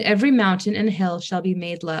 and every mountain and hill shall be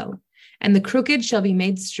made low, and the crooked shall be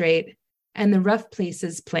made straight, and the rough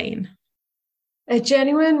places plain. A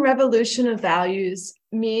genuine revolution of values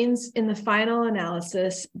means, in the final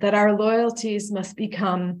analysis, that our loyalties must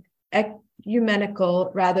become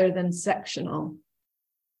ecumenical rather than sectional.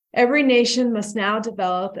 Every nation must now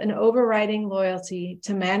develop an overriding loyalty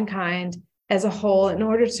to mankind as a whole in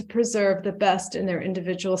order to preserve the best in their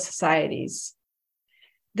individual societies.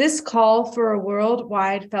 This call for a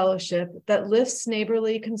worldwide fellowship that lifts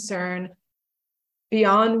neighborly concern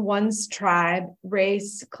beyond one's tribe,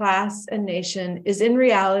 race, class, and nation is in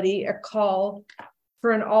reality a call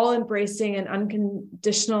for an all-embracing and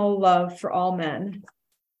unconditional love for all men.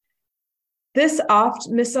 This oft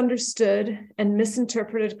misunderstood and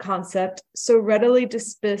misinterpreted concept, so readily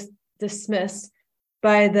dismissed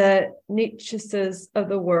by the Nietzsches of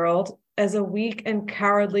the world as a weak and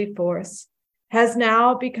cowardly force, has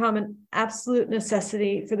now become an absolute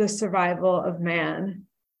necessity for the survival of man.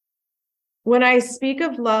 When I speak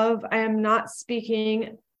of love, I am not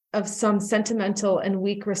speaking of some sentimental and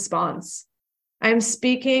weak response. I am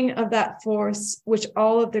speaking of that force which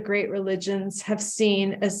all of the great religions have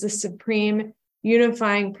seen as the supreme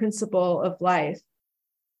unifying principle of life.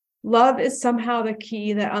 Love is somehow the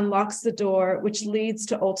key that unlocks the door which leads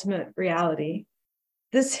to ultimate reality.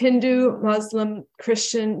 This Hindu, Muslim,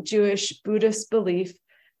 Christian, Jewish, Buddhist belief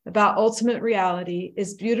about ultimate reality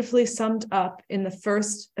is beautifully summed up in the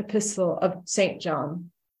first epistle of St. John.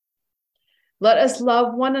 Let us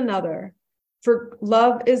love one another, for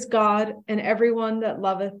love is God, and everyone that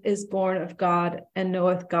loveth is born of God and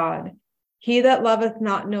knoweth God. He that loveth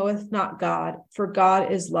not knoweth not God, for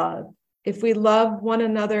God is love. If we love one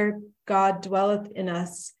another, God dwelleth in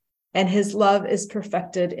us, and his love is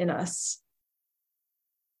perfected in us.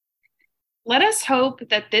 Let us hope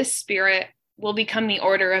that this spirit will become the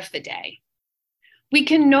order of the day. We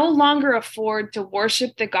can no longer afford to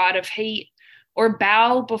worship the God of hate or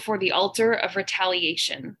bow before the altar of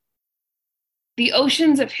retaliation. The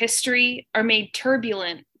oceans of history are made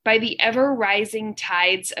turbulent by the ever-rising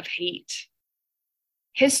tides of hate.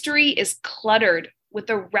 History is cluttered with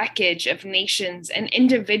the wreckage of nations and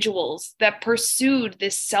individuals that pursued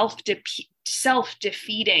this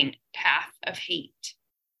self-defeating path of hate.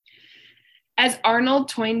 As Arnold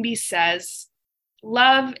Toynbee says,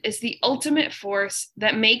 love is the ultimate force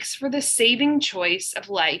that makes for the saving choice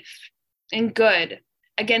of life and good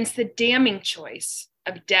against the damning choice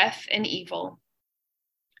of death and evil.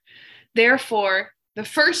 Therefore, the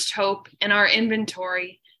first hope in our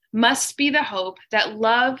inventory must be the hope that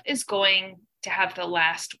love is going to have the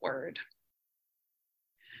last word.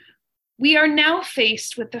 We are now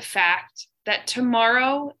faced with the fact that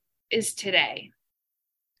tomorrow is today.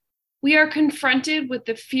 We are confronted with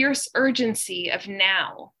the fierce urgency of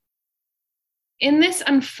now. In this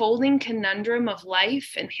unfolding conundrum of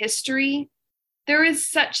life and history, there is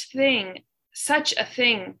such a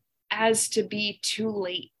thing as to be too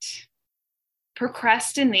late.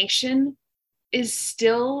 Procrastination is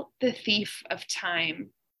still the thief of time.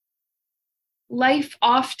 Life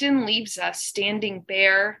often leaves us standing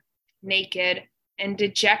bare, naked, and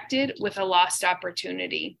dejected with a lost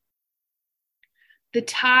opportunity. The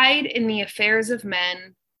tide in the affairs of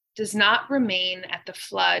men does not remain at the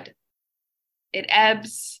flood. It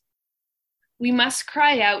ebbs. We must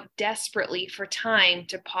cry out desperately for time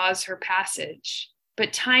to pause her passage,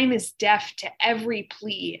 but time is deaf to every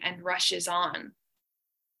plea and rushes on.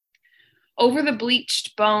 Over the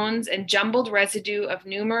bleached bones and jumbled residue of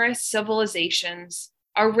numerous civilizations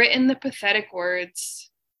are written the pathetic words,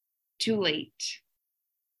 "Too late."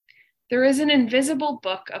 There is an invisible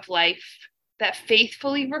book of life that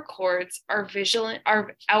faithfully records our vigilance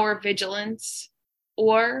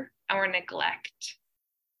or our neglect.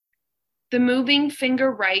 The moving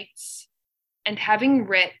finger writes, and having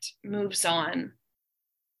writ, moves on.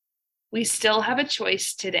 we still have a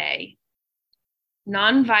choice today: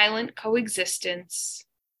 nonviolent coexistence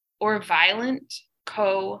or violent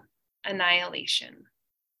co-annihilation.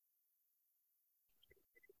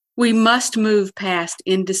 We must move past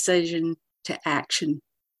indecision to action.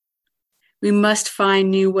 We must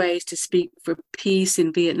find new ways to speak for peace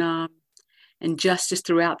in Vietnam and justice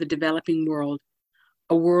throughout the developing world,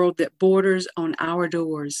 a world that borders on our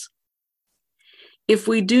doors. If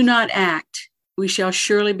we do not act, we shall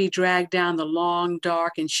surely be dragged down the long,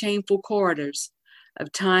 dark, and shameful corridors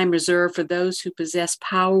of time reserved for those who possess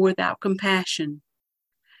power without compassion,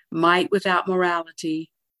 might without morality,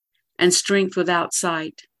 and strength without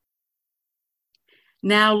sight.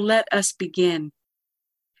 Now let us begin.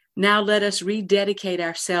 Now let us rededicate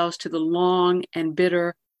ourselves to the long and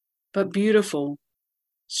bitter, but beautiful,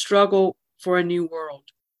 struggle for a new world.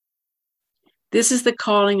 This is the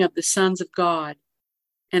calling of the sons of God,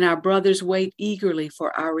 and our brothers wait eagerly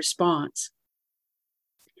for our response.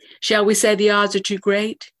 Shall we say the odds are too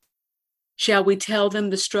great? Shall we tell them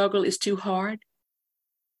the struggle is too hard?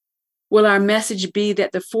 Will our message be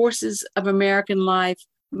that the forces of American life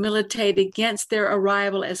militate against their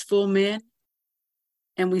arrival as full men,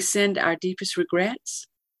 and we send our deepest regrets?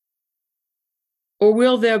 Or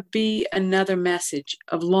will there be another message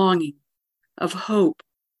of longing, of hope,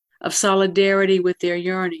 of solidarity with their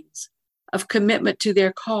yearnings, of commitment to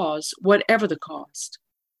their cause, whatever the cost?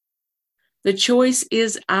 The choice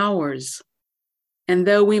is ours, and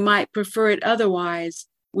though we might prefer it otherwise,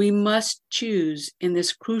 we must choose in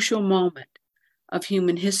this crucial moment of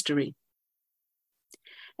human history.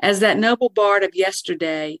 As that noble bard of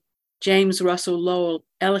yesterday, James Russell Lowell,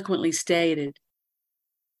 eloquently stated,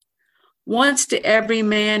 "Once to every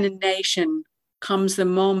man and nation comes the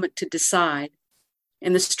moment to decide,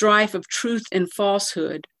 in the strife of truth and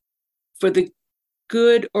falsehood, for the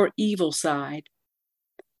good or evil side.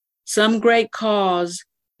 Some great cause,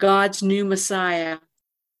 God's new Messiah,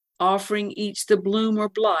 offering each the bloom or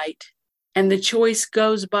blight, and the choice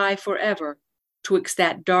goes by forever twixt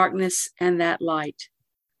that darkness and that light.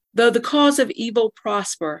 Though the cause of evil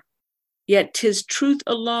prosper, yet 'tis truth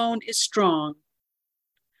alone is strong.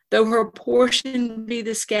 Though her portion be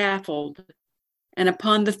the scaffold, and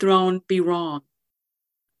upon the throne be wrong.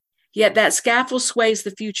 Yet that scaffold sways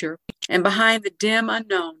the future, and behind the dim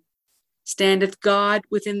unknown standeth God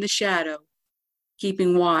within the shadow,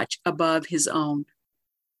 keeping watch above his own."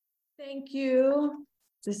 Thank you.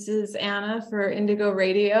 This is Anna for Indigo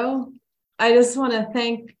Radio. I just want to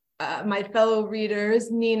thank my fellow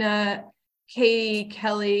readers, Nina, Katie,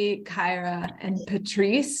 Kelly, Kyra, and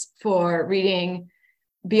Patrice, for reading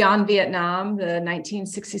Beyond Vietnam, the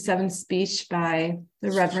 1967 speech by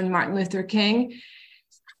the Reverend Martin Luther King.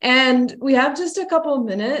 And we have just a couple of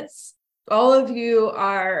minutes. All of you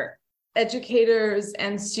are educators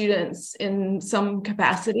and students in some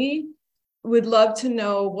capacity. Would love to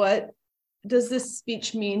know, what does this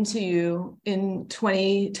speech mean to you in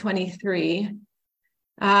 2023?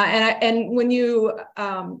 And when you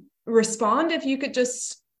respond, if you could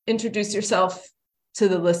just introduce yourself to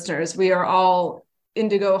the listeners. We are all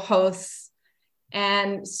Indigo hosts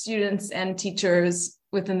and students and teachers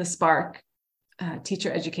within the Spark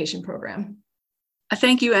teacher education program. I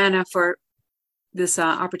thank you, Anna, for this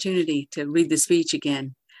opportunity to read the speech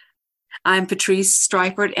again. I'm Patrice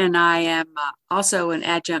Streifert, and I am also an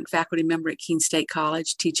adjunct faculty member at Keene State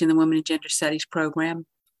College, teaching the Women and Gender Studies program.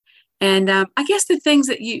 And I guess the things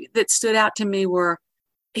that stood out to me were,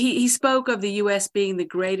 he spoke of the U.S. being the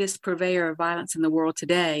greatest purveyor of violence in the world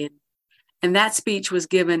today. And that speech was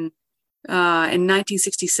given in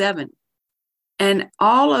 1967. And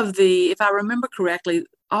all of the, if I remember correctly,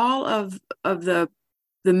 all of the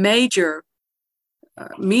major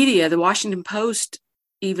media, the Washington Post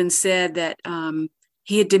even said that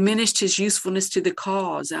he had diminished his usefulness to the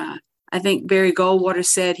cause. I think Barry Goldwater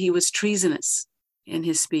said he was treasonous in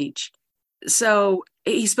his speech. So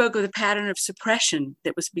he spoke of the pattern of suppression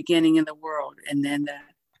that was beginning in the world. And then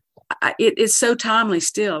it's so timely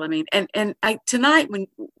still. I mean, and tonight, when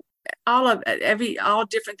all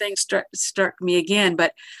different things struck me again,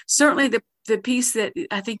 but certainly the piece that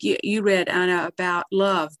I think you read, Anna, about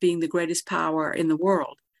love being the greatest power in the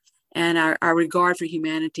world and our regard for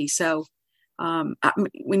humanity. So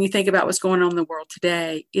when you think about what's going on in the world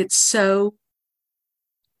today, it's so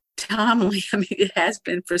timely. I mean, it has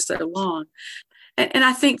been for so long. And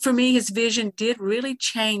I think for me, his vision did really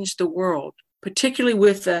change the world, particularly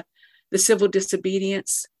with the civil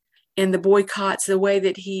disobedience and the boycotts, the way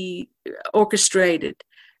that he orchestrated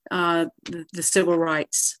the civil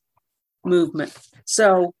rights movement.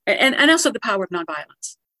 So, and also the power of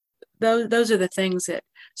nonviolence. Those are the things that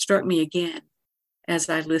struck me again as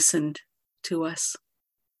I listened to us.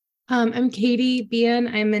 I'm Katie Bean.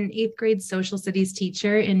 I'm an 8th grade social studies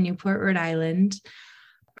teacher in Newport, Rhode Island.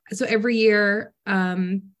 So every year,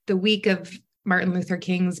 the week of Martin Luther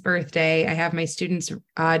King's birthday, I have my students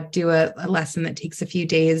do a lesson that takes a few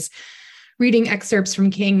days, reading excerpts from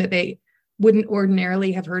King that they wouldn't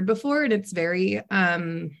ordinarily have heard before. And it's very,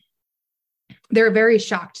 they're very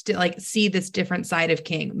shocked to like see this different side of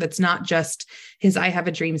King. That's not just his I Have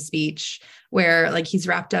a Dream speech where like he's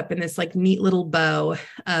wrapped up in this like neat little bow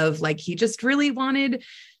of like, he just really wanted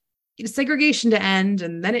segregation to end.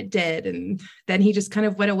 And then it did. And then he just kind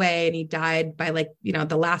of went away and he died by like, you know,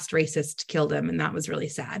 the last racist killed him. And that was really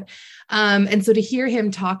sad. And so to hear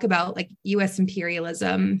him talk about like US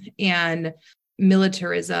imperialism and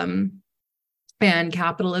militarism and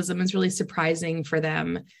capitalism is really surprising for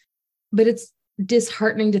them. But it's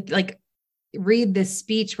disheartening to like read this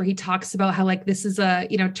speech where he talks about how like this is a,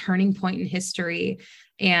 you know, turning point in history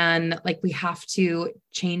and like we have to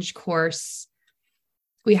change course.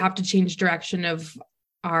 We have to change direction of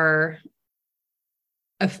our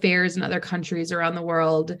affairs in other countries around the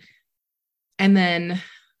world. And then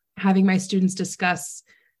having my students discuss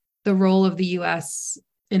the role of the US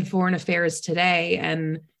in foreign affairs today.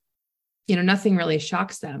 And, you know, nothing really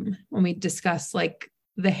shocks them when we discuss like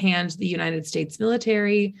the hand the United States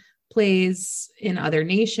military plays in other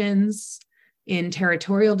nations, in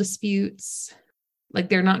territorial disputes. Like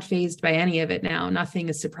they're not fazed by any of it now. Nothing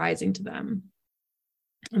is surprising to them.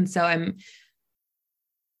 And so I'm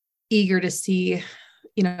eager to see,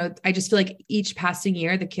 you know, I just feel like each passing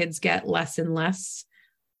year, the kids get less and less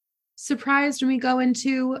surprised when we go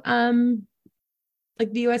into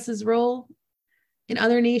like the US's role in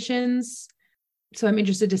other nations. So I'm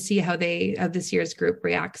interested to see how this year's group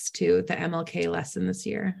reacts to the MLK lesson this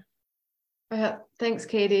year. Thanks,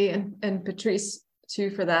 Katie and Patrice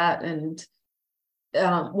too for that. And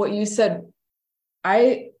what you said,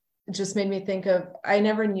 just made me think of, I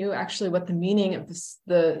never knew actually what the meaning of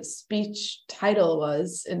the speech title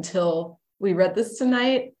was until we read this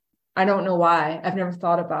tonight. I don't know why. I've never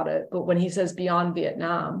thought about it. But when he says beyond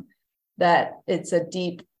Vietnam, that it's a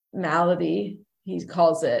deep malady, he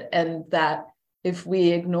calls it, and that if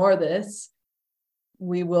we ignore this,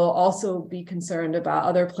 we will also be concerned about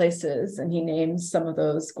other places. And he names some of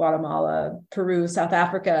those: Guatemala, Peru, South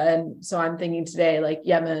Africa. And so I'm thinking today, like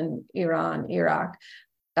Yemen, Iran, Iraq,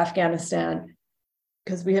 Afghanistan,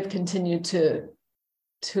 because we have continued to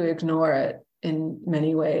ignore it in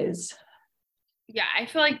many ways. Yeah, I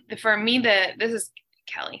feel like for me, this is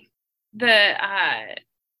Kelly. The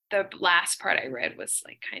last part I read was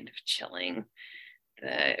like kind of chilling.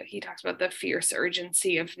 He talks about the fierce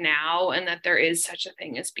urgency of now and that there is such a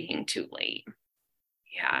thing as being too late.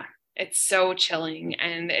 Yeah, it's so chilling.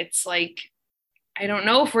 And it's like, I don't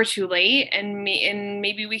know if we're too late, and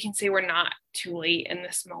maybe we can say we're not too late in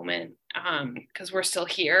this moment because we're still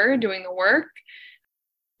here doing the work.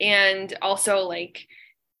 And also like,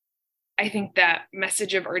 I think that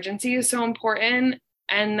message of urgency is so important.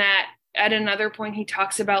 And that at another point, he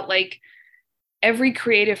talks about like, every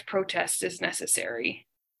creative protest is necessary.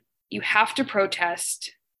 You have to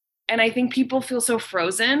protest. And I think people feel so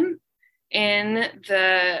frozen in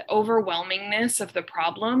the overwhelmingness of the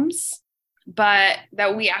problems, but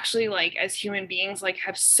that we actually like as human beings, like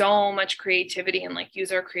have so much creativity and like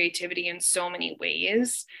use our creativity in so many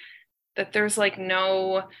ways that there's like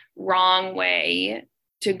no wrong way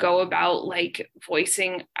to go about like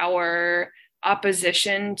voicing our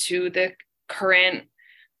opposition to the current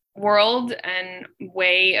world and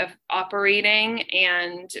way of operating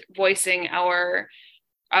and voicing our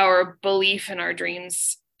belief in our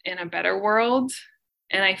dreams in a better world.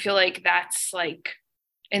 And I feel like that's like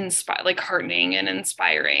heartening and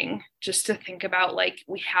inspiring just to think about like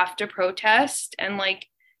we have to protest, and like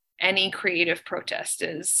any creative protest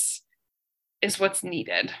is what's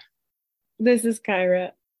needed. This is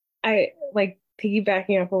Kyra. I like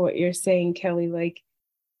piggybacking off of what you're saying, Kelly, like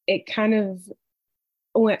it kind of,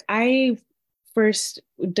 when I first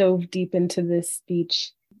dove deep into this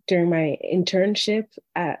speech during my internship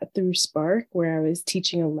through Spark, where I was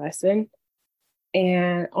teaching a lesson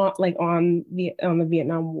and on the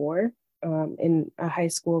Vietnam War in a high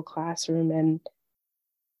school classroom, and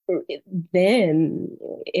then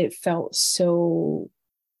it felt so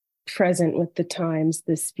present with the times.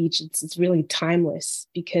 This speech, it's really timeless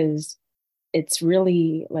because it's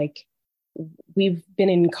really like we've been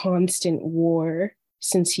in constant war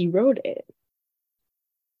since he wrote it.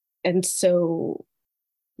 And so,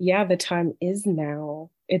 yeah, the time is now.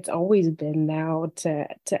 It's always been now to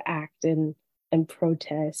act and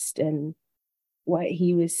protest. And what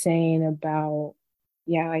he was saying about,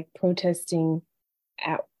 yeah, like protesting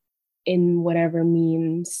in whatever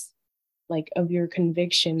means, like, of your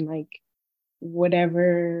conviction, like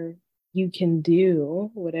whatever you can do,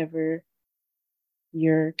 whatever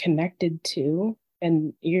you're connected to,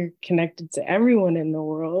 and you're connected to everyone in the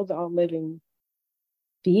world, all living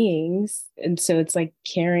beings. And so it's like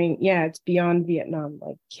caring, it's beyond Vietnam,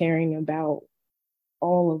 like caring about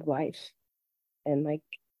all of life. And like,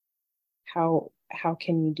 how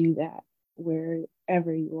can you do that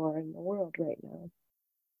wherever you are in the world right now?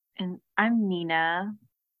 And I'm Nina,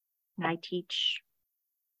 and I teach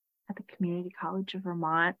at the Community College of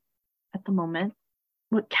Vermont at the moment.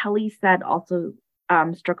 What Kelly said also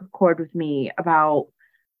struck a chord with me about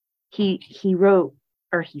he wrote,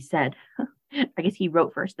 or he said, I guess he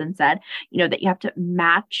wrote first then said, that you have to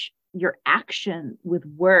match your action with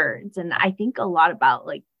words. And I think a lot about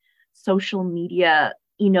like social media,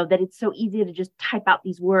 that it's so easy to just type out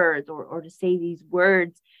these words or to say these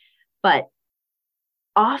words, but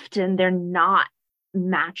often they're not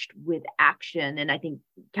matched with action. And I think,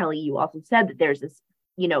 Kelly, you also said that there's this,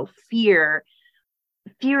 fear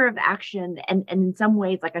of action. And in some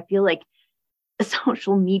ways, like, I feel like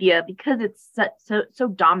social media, because it's so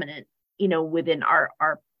dominant, within our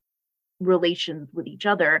relations with each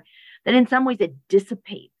other, that in some ways it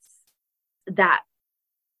dissipates that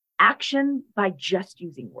action by just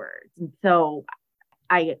using words. And so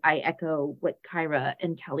I echo what Kyra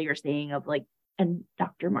and Kelly are saying of like, and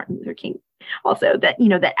Dr. Martin Luther King also, that,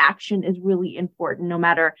 that action is really important, no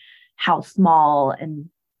matter how small. And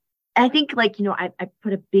I think, like, I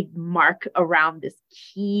put a big mark around this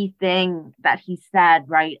key thing that he said,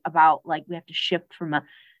 right, about like, we have to shift from a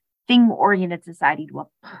thing-oriented society to a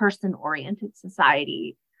person-oriented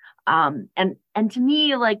society. And to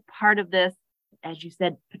me, like, part of this, as you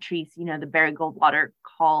said, Patrice, the Barry Goldwater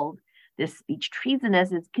called this speech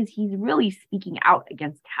treasonous, is because he's really speaking out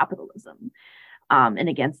against capitalism. And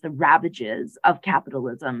against the ravages of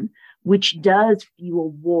capitalism, which does fuel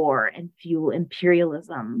war and fuel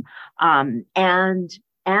imperialism. And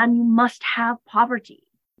you must have poverty.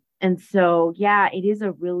 And so, it is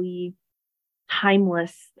a really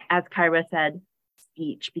timeless, as Kyra said,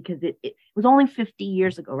 speech, because it was only 50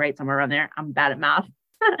 years ago, right? Somewhere around there. I'm bad at math.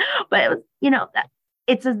 But it was,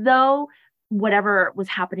 it's as though whatever was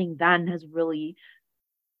happening then is really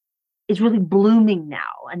blooming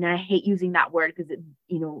now. And I hate using that word because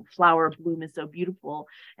flower bloom is so beautiful.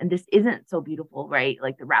 And this isn't so beautiful, right?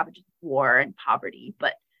 Like the ravages of war and poverty,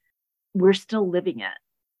 but we're still living it.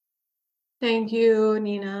 Thank you,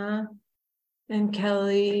 Nina and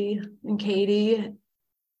Kelly and Katie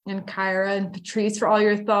and Kyra and Patrice, for all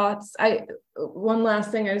your thoughts. One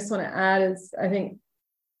last thing I just want to add is, I think,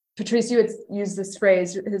 Patrice, you had used this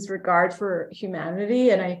phrase, his regard for humanity.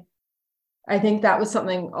 And I think that was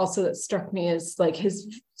something also that struck me, as like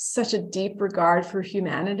his such a deep regard for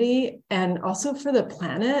humanity and also for the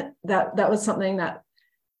planet. That was something that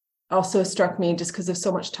also struck me, just because of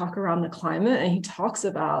so much talk around the climate. And he talks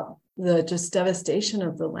about the just devastation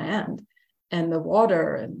of the land and the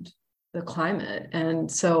water and the climate.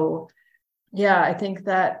 And so, I think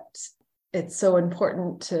that it's so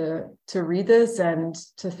important to read this and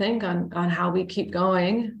to think on how we keep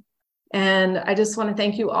going. And I just want to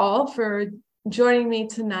thank you all for joining me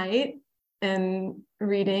tonight and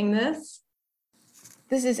reading this.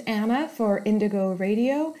 This is Anna for Indigo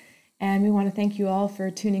Radio, and we want to thank you all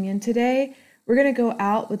for tuning in today. We're going to go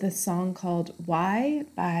out with a song called Why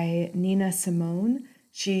by Nina Simone.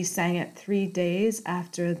 She sang it 3 days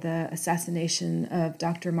after the assassination of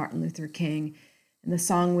Dr. Martin Luther King, and the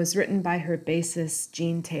song was written by her bassist,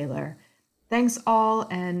 Gene Taylor. Thanks all,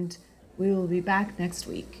 and we will be back next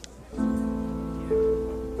week.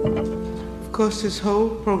 Of course, this whole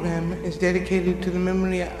program is dedicated to the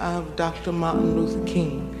memory of Dr. Martin Luther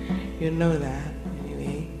King. You know that,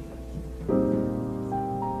 anyway.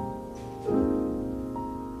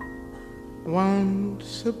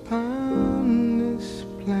 Once upon this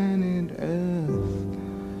planet Earth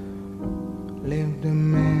lived a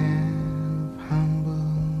man of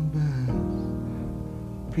humble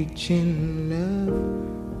birth, preaching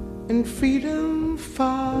love and freedom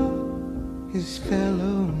for his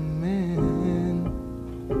fellow man.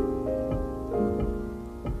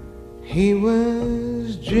 He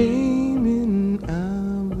was dreaming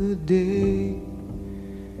of the day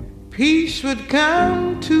peace would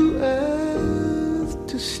come to earth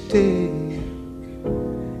to stay,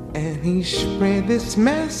 and he spread this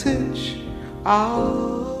message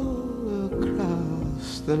all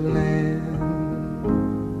across the land.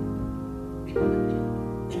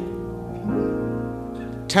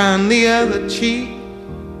 Turn the other cheek,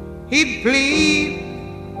 he'd plead,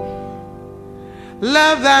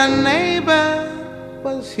 love thy neighbor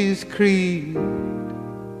was his creed.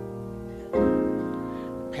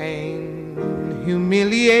 Pain,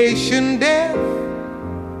 humiliation, death,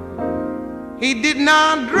 he did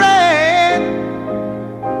not dread.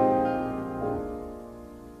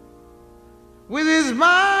 With his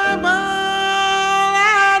Bible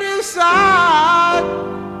at his side,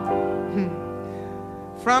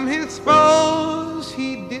 from his foes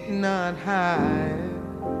he did not hide.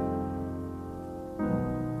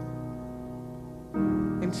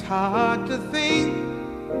 It's hard to think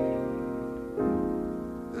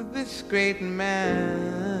that this great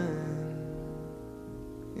man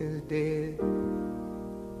is dead.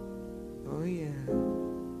 Oh yeah.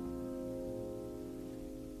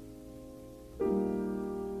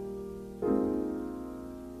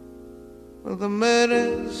 Well, the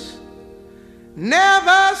murders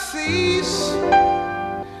never cease.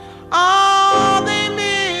 Are they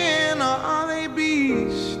men or are they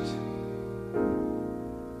beasts?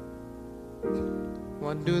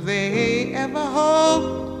 What do they ever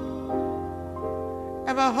hope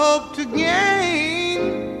to gain?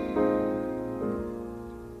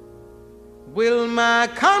 Will my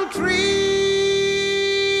country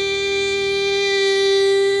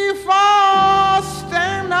fall,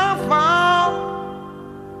 stand or fall?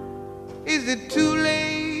 Is it too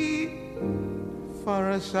late for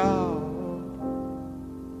us all?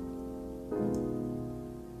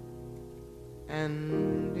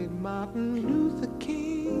 And did Martin Luther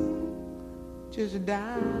King just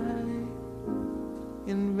die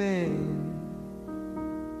in vain?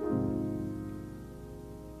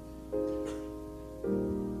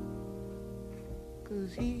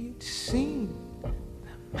 'Cause he'd seen the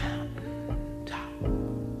mountain top,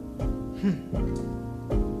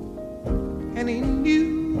 and he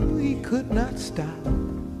knew he could not stop.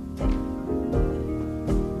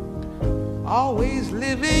 Always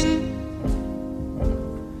living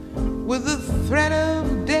with the threat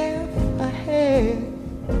of death ahead.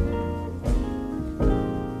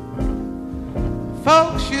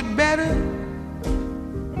 Folks, you'd better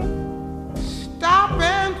stop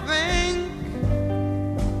and think,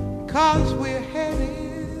 'cause we're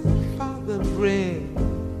headed for the brink.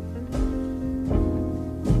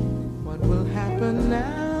 What will happen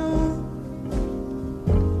now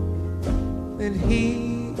that he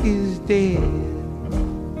is dead?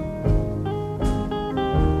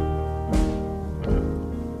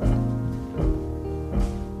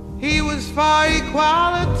 He was for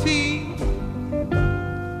equality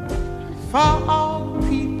for all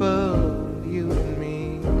people, you and me.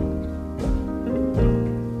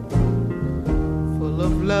 Full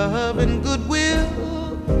of love and goodwill.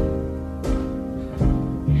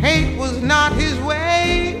 Hate was not his way.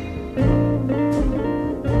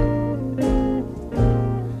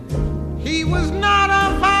 He was not a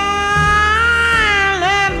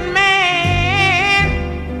violent man.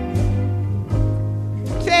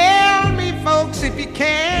 Tell me, folks, if you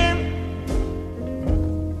can,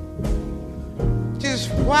 just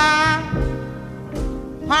why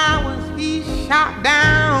was he shot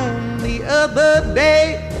down the other day?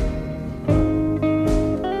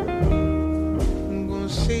 I'm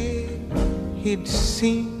gonna say he'd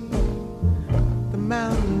seen the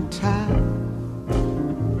mountaintop,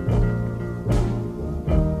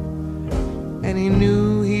 and he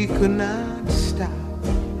knew he could not stop.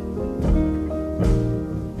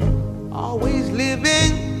 Always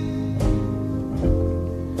living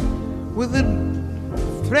with the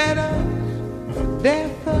threat of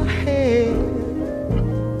death ahead.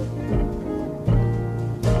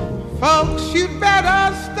 Folks, you'd better